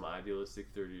just some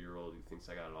idealistic 30-year-old who thinks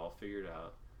I got it all figured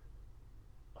out,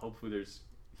 hopefully there's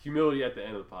humility at the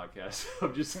end of the podcast.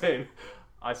 I'm just saying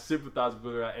I sympathize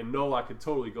with her and know I could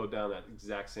totally go down that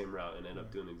exact same route and end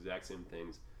up doing the exact same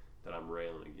things that I'm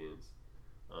railing against.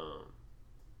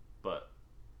 But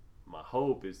my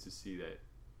hope is to see that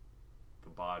the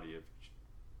body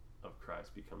of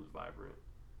Christ becomes vibrant.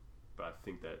 But I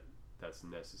think that that's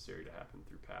necessary to happen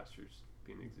through pastors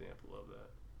being an example of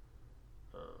that.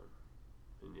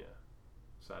 And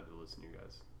excited to listen to you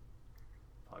guys'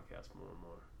 podcast more and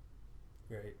more.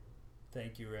 Great.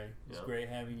 Thank you, Ray. It was great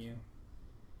having you.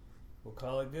 We'll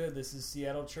call it good. This is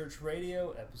Seattle Church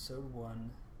Radio, episode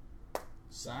 1.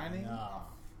 Signing off.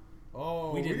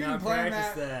 Oh, we didn't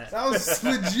practice that. That was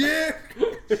legit.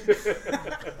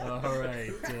 All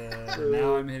right.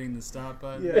 Now I'm hitting the stop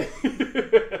button.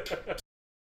 Yeah.